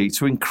quantity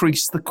to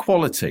increase the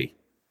quality.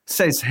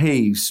 Says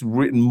he's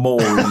written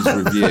more in his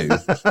review.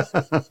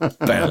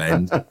 Bell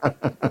end.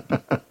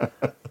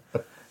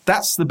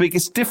 That's the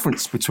biggest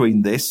difference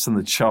between this and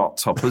the chart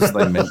toppers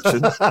they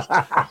mentioned.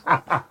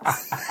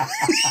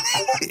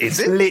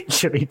 Is it?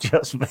 Literally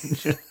just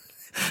mentioned.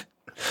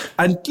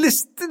 And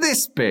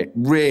this bit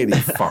really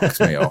fucks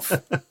me off.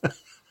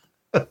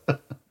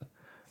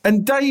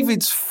 And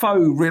David's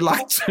faux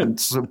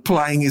reluctance of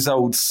playing his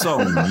old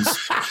songs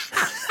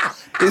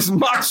is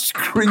much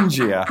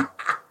cringier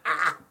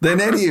than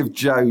any of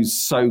Joe's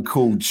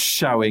so-called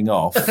showing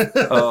off.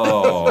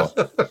 Oh,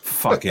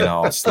 fucking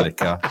arse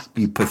licker.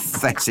 You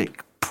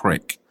pathetic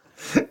prick.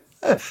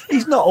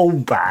 He's not all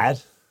bad.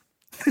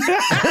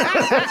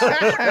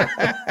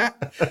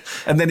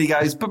 And then he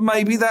goes, but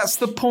maybe that's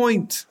the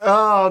point.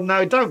 Oh,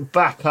 no, don't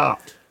back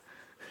up.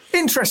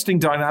 Interesting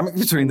dynamic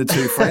between the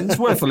two friends.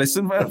 Worth a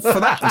listen for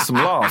that and some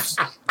laughs.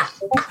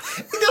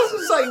 He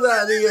doesn't say that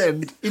at the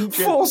end.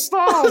 4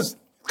 stars.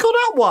 Got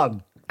that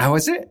one. How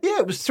is it? Yeah,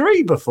 it was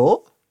 3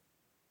 before.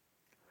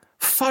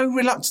 Faux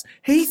reluctance.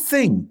 He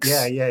thinks.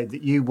 Yeah,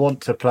 that you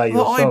want to play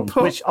your Well, songs,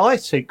 which I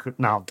secret.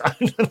 No, don't.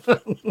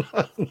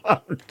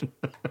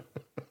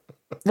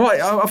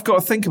 Right, I've got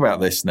to think about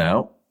this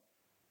now.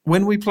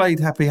 When we played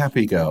Happy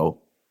Happy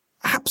Girl,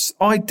 perhaps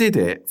I did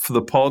it for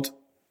the pod.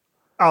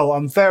 Oh,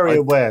 I'm very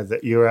aware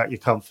that you're out your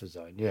comfort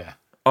zone. Yeah,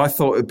 I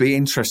thought it'd be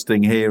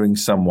interesting hearing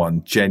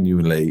someone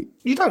genuinely.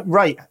 you don't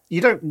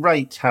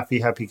rate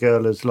Happy Happy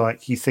Girl as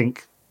like you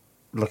think,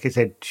 like it's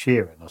Ed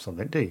Sheeran or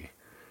something, do you?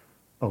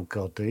 Oh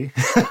God, do you?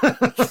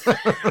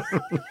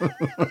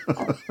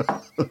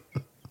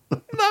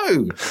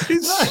 No,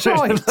 it's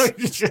shite.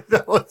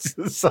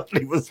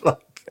 Suddenly was like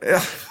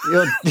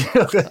you're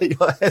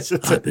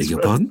hesitant. I beg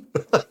your pardon?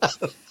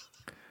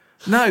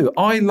 No,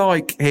 I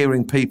like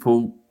hearing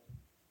people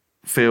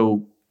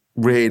feel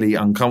really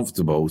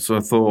uncomfortable. So I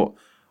thought,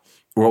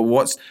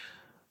 well,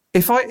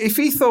 if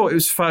he thought it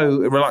was faux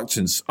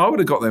reluctance, I would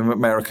have got them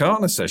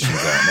Americana sessions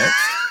out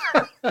next.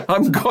 I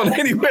haven't gone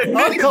anywhere near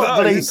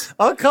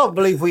I can't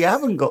believe we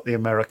haven't got the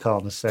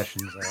Americana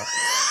sessions out.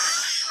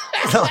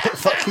 It's like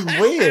fucking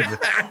weird.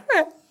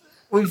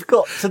 We've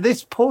got to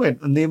this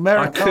point, and the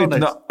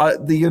Americana.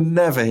 You'll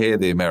never hear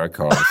the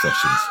Americana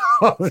sessions.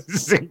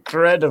 This is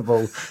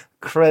incredible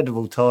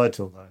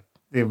title though.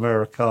 The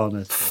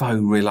Americana. Faux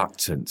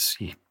reluctance,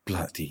 you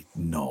bloody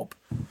knob.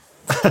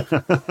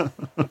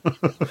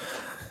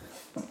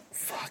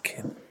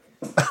 Fucking.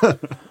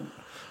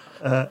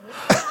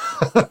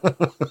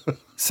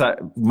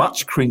 So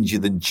much cringer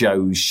than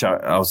Joe's show.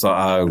 I was like,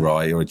 oh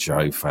right, you're a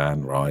Joe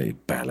fan, right?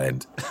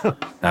 Bellend.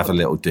 Have a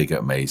little dig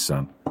at me,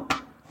 son.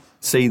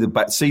 See the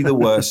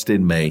worst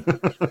in me.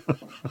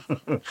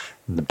 The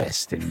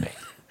best in me.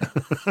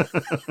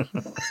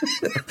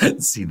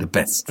 See the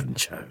best in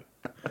Joe.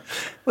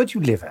 Where do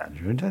you live,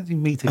 Andrew? Don't you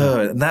meet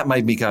again? And that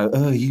made me go,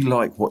 oh, you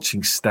like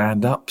watching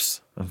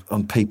stand-ups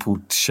on people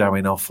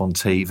showing off on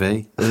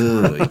TV?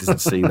 Oh, he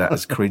doesn't see that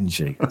as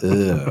cringy.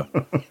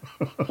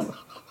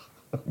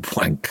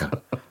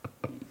 Wanker.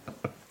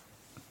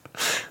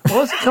 Why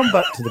does it come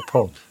back to the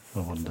pod, I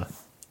wonder?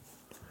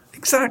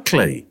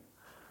 Exactly.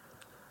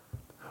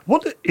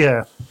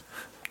 Yeah.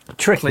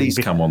 Tricky. Please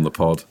come on the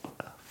pod.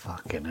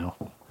 Fucking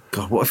hell.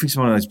 God, what if he's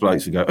one of those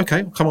blokes who go,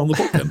 okay, come on the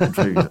pod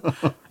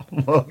then.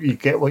 Well, you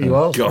get what you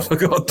ask God, for. I've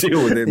got to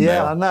deal with him now.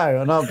 Yeah, I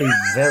know, and I'll be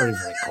very,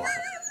 very quiet.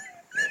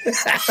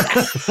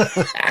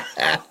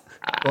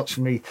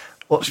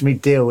 watch me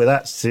deal with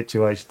that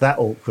situation, that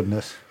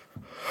awkwardness.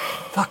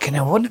 Fucking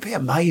hell, wouldn't it be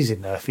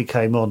amazing though if he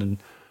came on and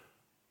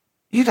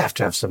you'd have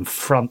to have some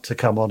front to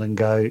come on and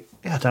go,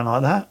 yeah, I don't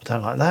like that, I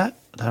don't like that,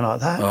 I don't like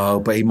that. Oh,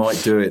 but he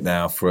might do it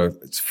now for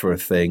a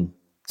thing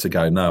to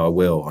go, no, I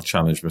will. I'll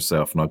challenge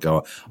myself and I'll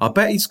go. I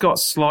bet he's got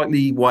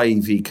slightly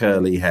wavy,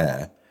 curly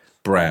hair,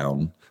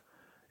 brown.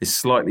 It's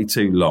slightly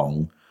too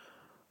long.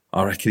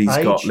 I reckon he's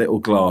got little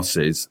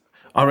glasses.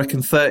 I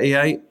reckon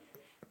 38.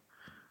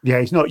 Yeah,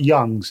 he's not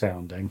young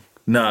sounding.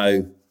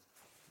 No.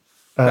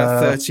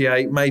 About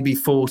 38, maybe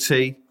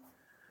 40.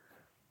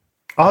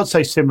 I'd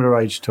say similar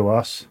age to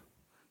us.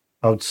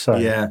 I would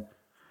say. Yeah.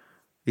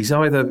 He's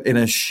either in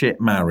a shit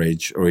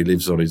marriage or he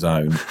lives on his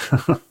own.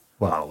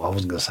 Well, I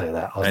wasn't going to say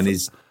that. And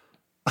he's...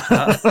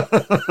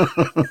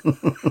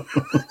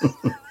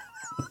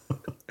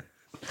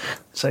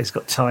 So he's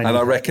got tiny... And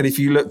I reckon if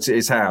you looked at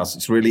his house,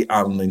 it's really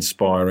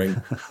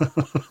uninspiring.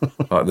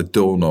 Like the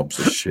doorknobs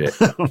are shit.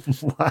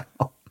 Wow.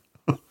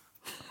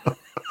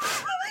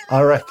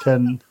 I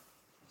reckon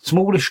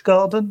smallish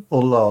garden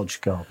or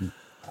large garden?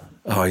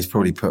 Oh, he's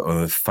probably put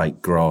on a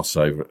fake grass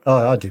over it.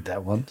 Oh, I did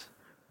that once.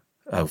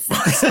 Oh,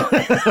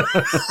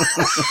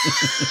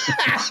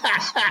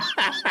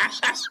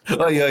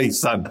 Oi,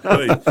 son.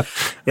 Oi.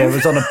 Yeah, it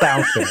was on a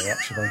balcony,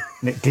 actually,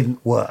 and it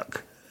didn't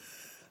work.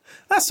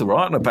 That's all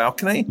right, on a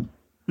balcony.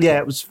 Yeah,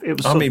 it was.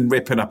 I mean,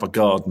 ripping up a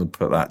garden and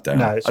put that down.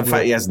 No, in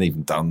fact, he hasn't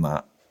even done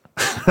that.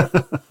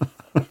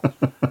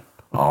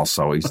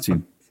 Arsehole, he's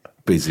too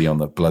busy on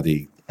the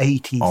bloody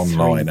 83%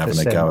 online having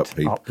a go at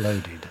people.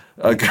 Uploaded.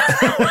 Okay.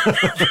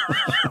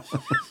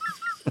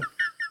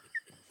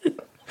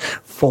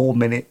 4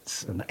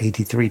 minutes and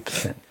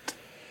 83%.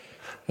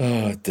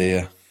 Oh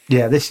dear.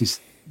 Yeah, this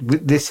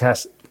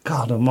has.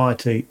 God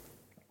Almighty,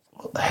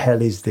 what the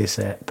hell is this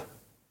app?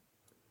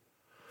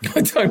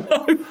 I don't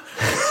know.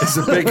 It's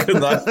a big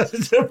one, though.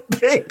 It's a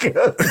big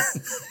one.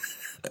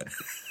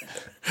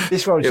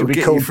 This one should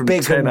be called from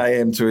Big 10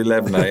 a.m. to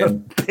 11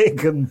 a.m.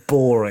 Big and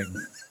Boring.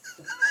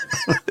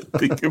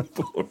 Big and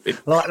boring.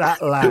 Like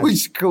that lad. We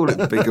should call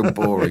it Big and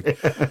Boring.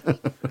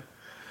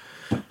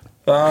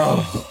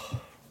 Oh.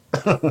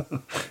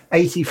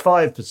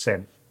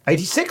 85%.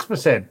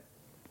 86%.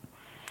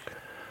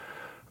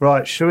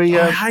 Right, shall we...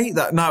 I hate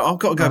that. No, I've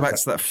got to go back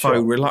to that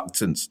faux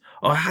reluctance.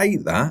 I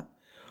hate that.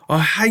 I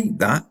hate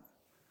that.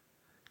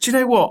 Do you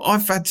know what?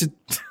 I've had to...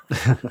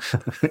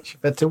 You've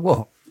had to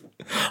what?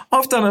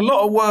 I've done a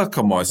lot of work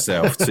on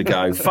myself to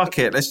go, fuck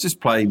it, let's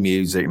just play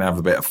music and have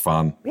a bit of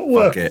fun.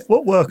 Fuck it.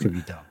 What work have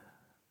you done?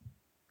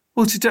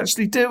 Well, to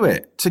actually do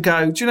it. To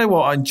go, do you know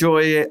what? I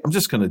enjoy it. I'm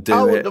just going to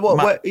do it.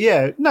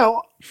 Yeah.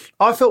 No,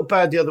 I felt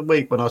bad the other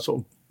week when I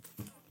sort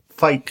of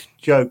fake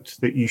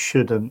joked that you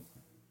shouldn't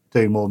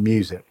do more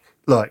music,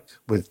 like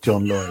with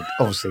John Lloyd.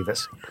 Obviously,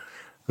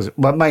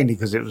 mainly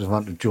because it was in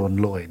front of John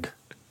Lloyd.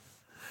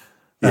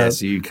 Yeah,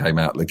 so you came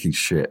out looking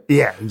shit.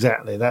 Yeah,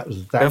 exactly.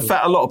 In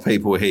fact, a lot of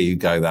people hear you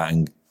go that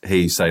and hear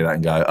you say that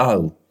and go,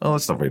 oh,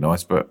 that's not very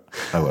nice, but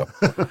oh well.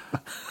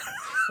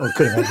 Well,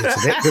 could have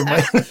edited it,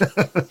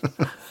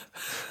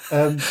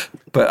 couldn't we?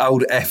 But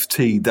old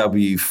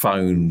FTW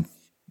phone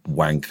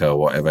wanker or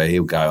whatever,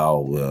 he'll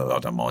go, I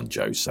don't mind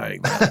Joe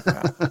saying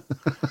that.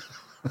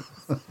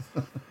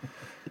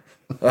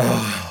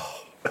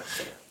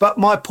 But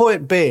my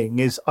point being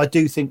is, I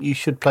do think you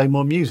should play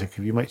more music if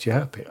it makes you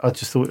happy. I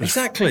just thought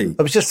exactly.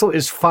 I just thought it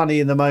was funny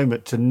in the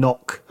moment to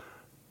knock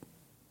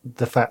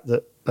the fact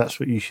that that's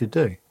what you should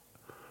do,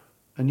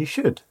 and you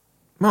should.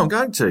 Well, I'm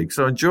going to because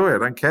I enjoy it. I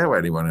don't care what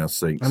anyone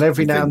else thinks. And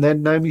every now and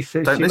then, Naomi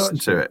says don't listen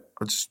to it.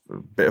 Just a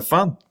bit of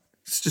fun.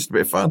 It's just a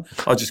bit of fun.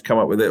 I just come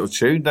up with a little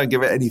tune. Don't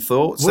give it any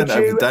thought. Would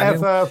you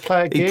ever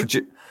play a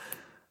gig?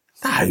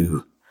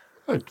 No.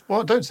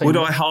 Well, don't say Would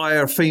no. I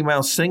hire a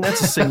female singer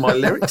to sing my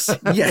lyrics?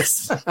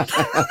 Yes.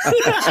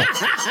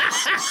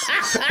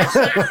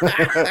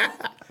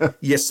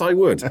 Yes, I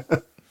would.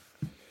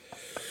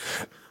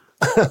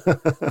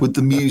 Would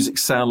the music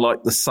sound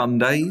like the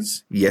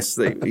Sundays? Yes,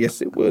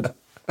 it would.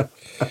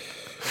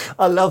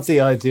 I love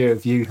the idea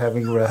of you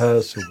having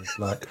rehearsal with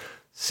like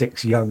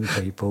 6 young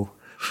people,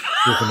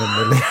 giving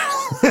them the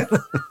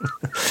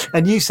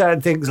and you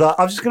saying things like,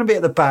 I'm just going to be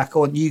at the back, I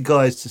want you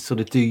guys to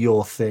sort of do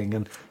your thing,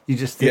 and you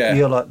just think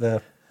you're like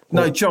the...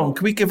 No, John,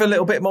 can we give a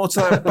little bit more to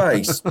that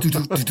bass?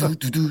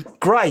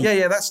 Great.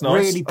 Yeah, that's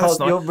nice. Really that's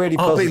nice. You're really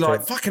I'll positive. be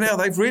like, fucking hell,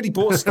 they've really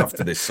brought stuff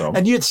to this song.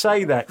 And you'd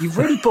say that. You've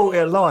really brought it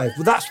alive.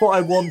 Well, that's what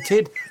I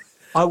wanted.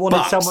 I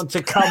wanted someone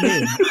to come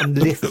in and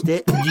lift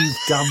it, and you've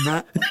done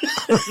that.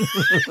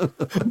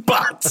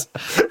 But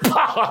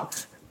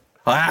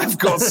I have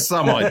got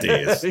some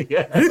ideas.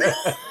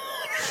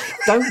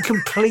 Don't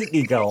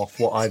completely go off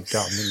what I've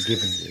done and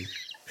given you.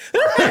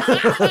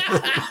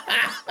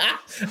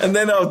 And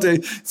then I'll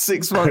do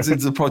 6 months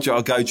into the project,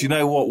 I'll go, do you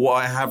know what? What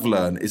I have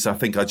learned is I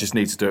think I just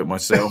need to do it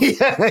myself.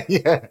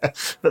 Yeah.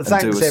 But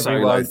thanks, do a everyone.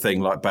 solo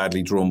thing like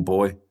Badly Drawn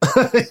Boy.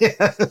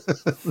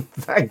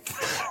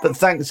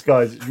 Thanks,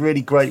 guys. It's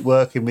really great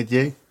working with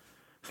you.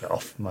 Get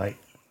off, mate.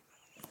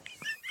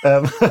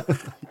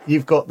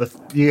 You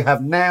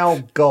have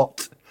now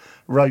got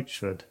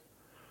Roachford.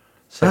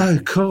 Oh,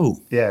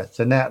 cool. Yeah,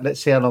 so now let's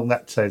see how long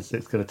that says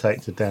it's going to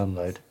take to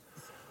download.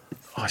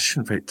 Oh, it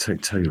shouldn't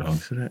take too long,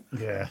 should it?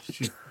 Yeah,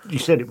 you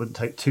said it wouldn't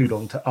take too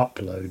long to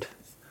upload.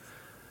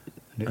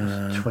 And it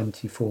was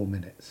 24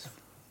 minutes.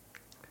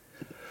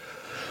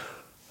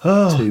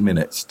 Oh. 2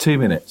 minutes. 2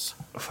 minutes.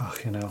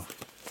 Fucking hell.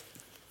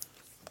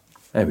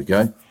 There we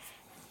go.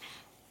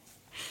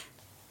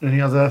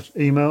 Any other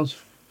emails?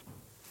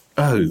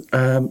 Oh,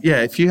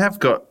 yeah, if you have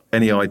got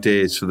any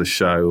ideas for the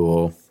show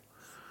or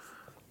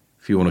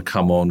if you want to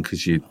come on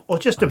because you... Or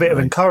just a bit of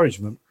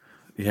encouragement.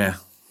 Yeah.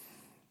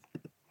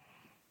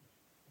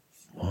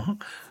 What?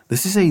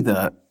 This is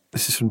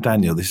from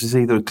Daniel. This is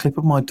either a clip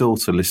of my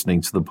daughter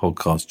listening to the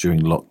podcast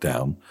during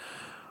lockdown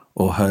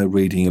or her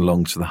reading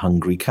along to The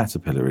Hungry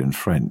Caterpillar in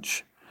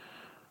French.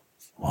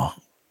 What?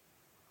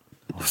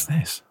 What's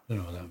this? I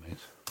don't know what that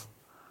means.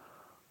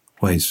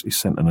 Well, he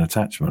sent an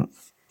attachment.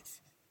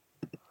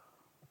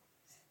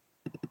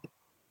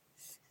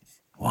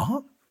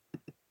 What?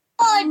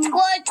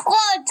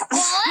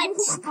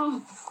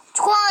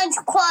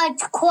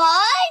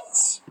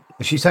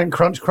 Is she saying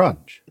crunch,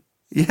 crunch?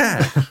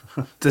 Yeah.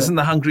 Doesn't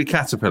The Hungry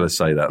Caterpillar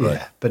say that, though?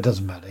 Yeah, but it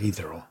doesn't matter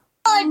either or.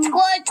 Oh,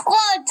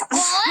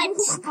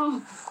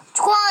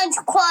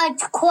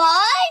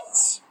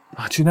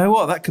 do you know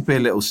what? That could be a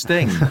little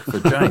sting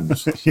for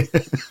James.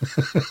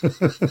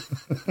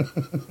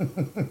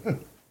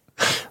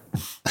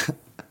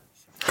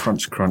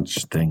 Crunch, crunch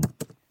sting.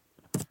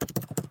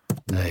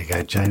 There you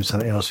go, James.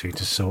 Something else for you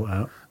to sort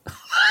out.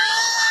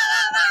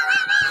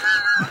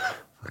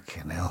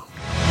 Fucking hell.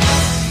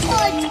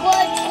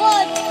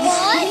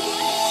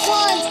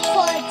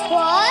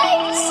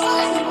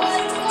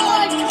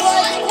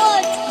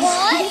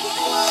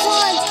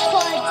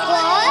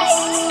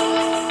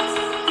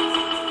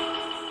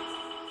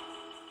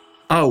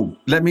 Oh,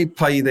 let me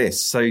play this.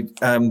 So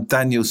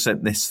Daniel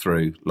sent this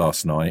through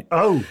last night.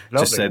 Oh, lovely.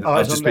 Just said,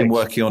 I've just been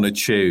working on a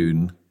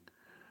tune.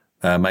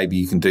 Maybe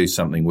you can do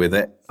something with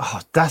it.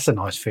 Oh, that's a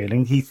nice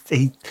feeling.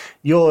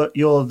 You're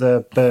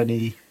the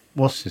Bernie,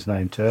 what's his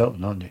name, to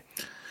Elton, aren't you?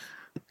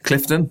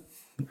 Clifton?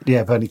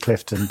 Yeah, Bernie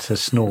Clifton to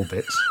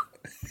Snorbits.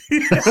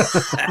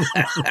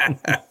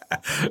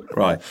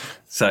 Right.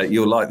 So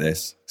you'll like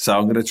this. So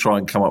I'm going to try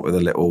and come up with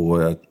a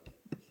little...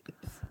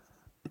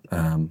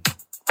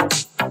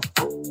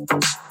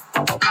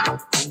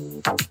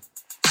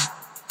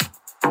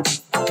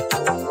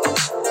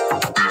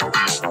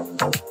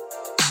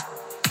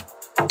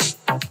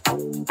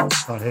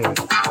 Can't hear it.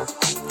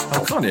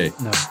 Oh, can't you?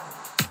 No.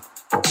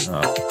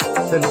 Oh.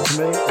 Send it to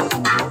me.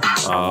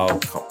 Oh,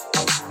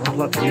 I'd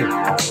like to hear it.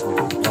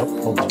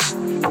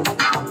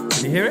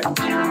 can you hear it?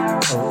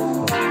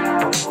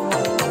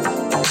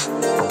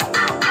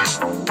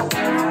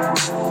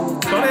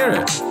 Can't hear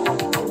it?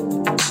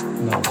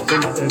 No,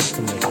 send it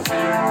to me.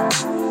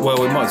 Well,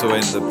 we might as well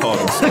end the pod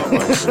and start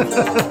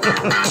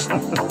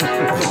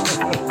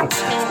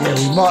Yeah,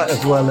 we might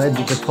as well end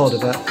the pod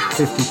about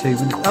 52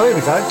 minutes. Oh, here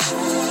we go.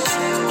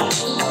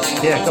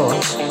 Yeah, go on.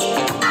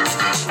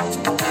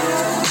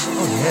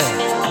 Oh, yeah.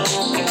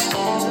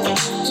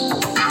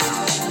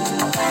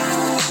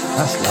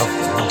 That's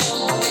lovely.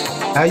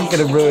 How are you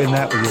going to ruin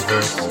that with your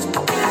voice?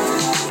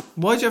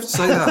 Why'd you have to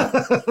say that?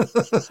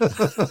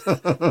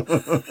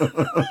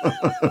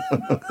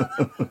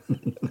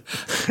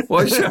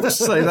 Why'd you have to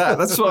say that?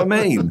 That's what I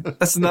mean.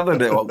 That's another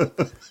little...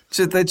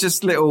 They're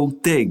just little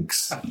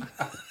digs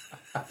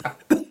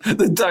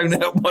that don't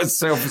help my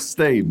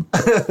self-esteem.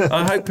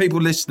 I hope people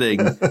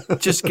listening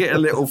just get a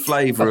little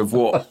flavour of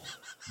what...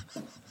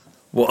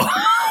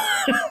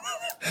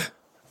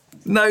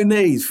 No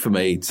need for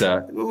me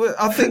to...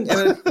 I think,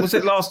 was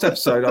it last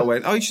episode I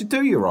went, oh, you should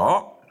do your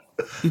art.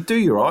 You do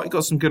your art. You've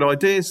got some good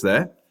ideas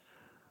there.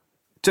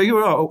 Do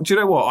you know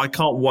what? I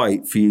can't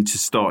wait for you to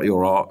start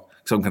your art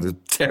because I'm going to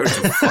tear it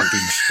to fucking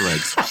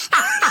shreds.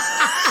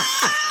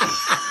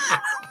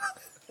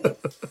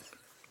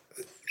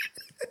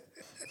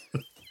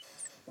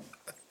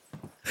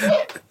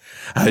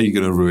 How are you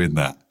going to ruin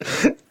that?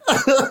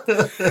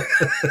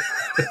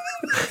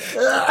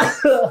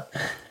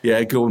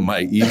 Yeah, go on,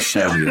 mate. You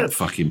show me that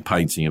fucking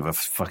painting of a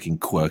fucking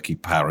quirky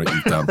parrot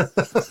you've done.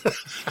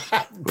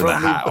 With a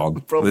hat on.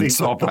 The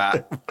top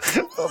hat.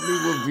 Probably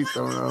would be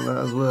something like that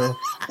as well.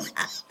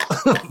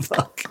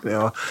 Fuck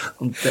no,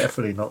 I'm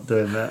definitely not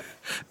doing that.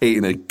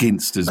 Eating a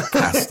Ginster's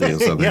pasty or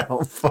something. Yeah,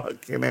 oh,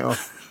 fucking hell.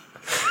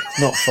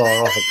 Not far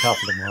off a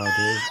couple of my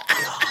ideas.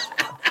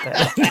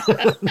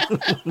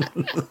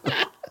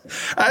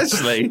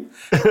 Actually,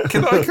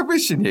 can I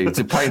commission you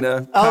to paint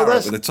a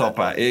parrot with a top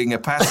hat eating a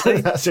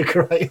pasty? That's a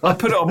great idea. I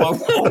put it on my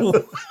wall.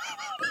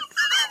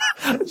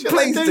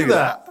 Please do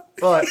that.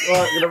 Right, I'm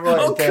going to write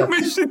I'll it down.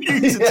 commission you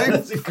to do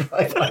That's a great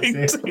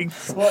idea.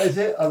 paintings. What is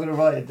it? I'm going to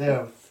write it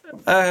down.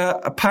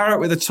 A parrot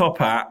with a top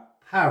hat.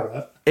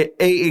 Parrot?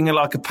 Eating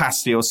like a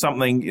pasty or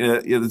something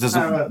that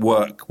doesn't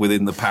work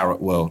within the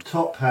parrot world.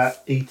 Top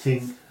hat,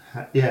 eating...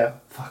 Yeah,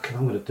 fucking,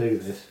 I'm going to do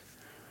this.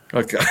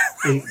 Okay.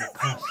 Eating a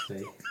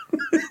pasty.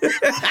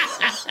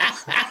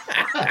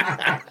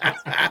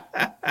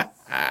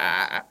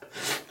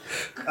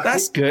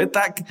 That's good.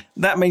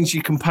 That means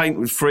you can paint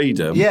with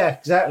freedom. Yeah,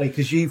 exactly,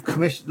 because you've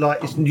commissioned,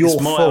 like, it's your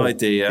It's my fault.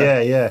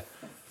 idea. Yeah.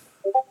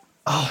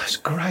 Oh, that's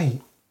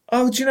great.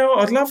 Oh, do you know what?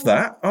 I'd love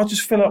that. I'll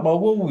just fill up my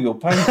wall with your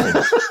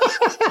painting.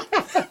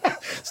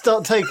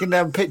 Start taking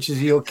down pictures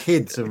of your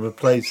kids and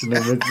replacing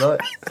them with,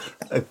 like,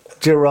 a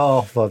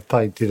giraffe I've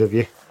painted of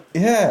you.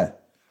 Yeah.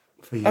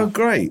 For you. Oh,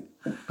 great.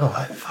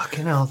 Oh,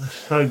 fucking hell, that's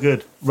so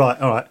good. Right,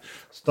 all right.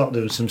 Start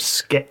doing some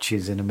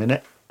sketches in a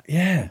minute.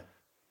 Yeah.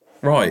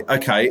 Right.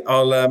 Okay.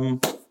 I'll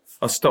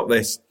stop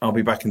this. I'll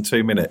be back in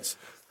 2 minutes.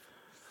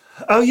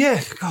 Oh,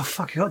 yeah. God,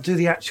 fuck, you got to do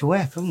the actual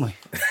F, haven't we?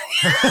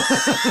 I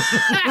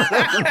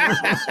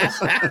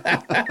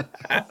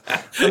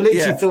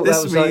literally thought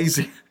that was like,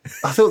 easy.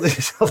 I thought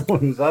this other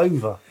one was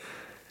over.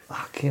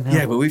 Fucking hell.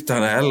 Yeah, but we've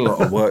done a hell of a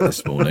lot of work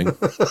this morning.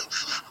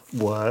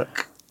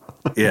 Work.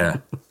 Yeah.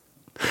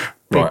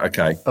 Right.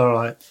 Okay. All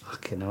right.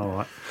 Fucking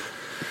all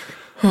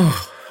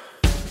right.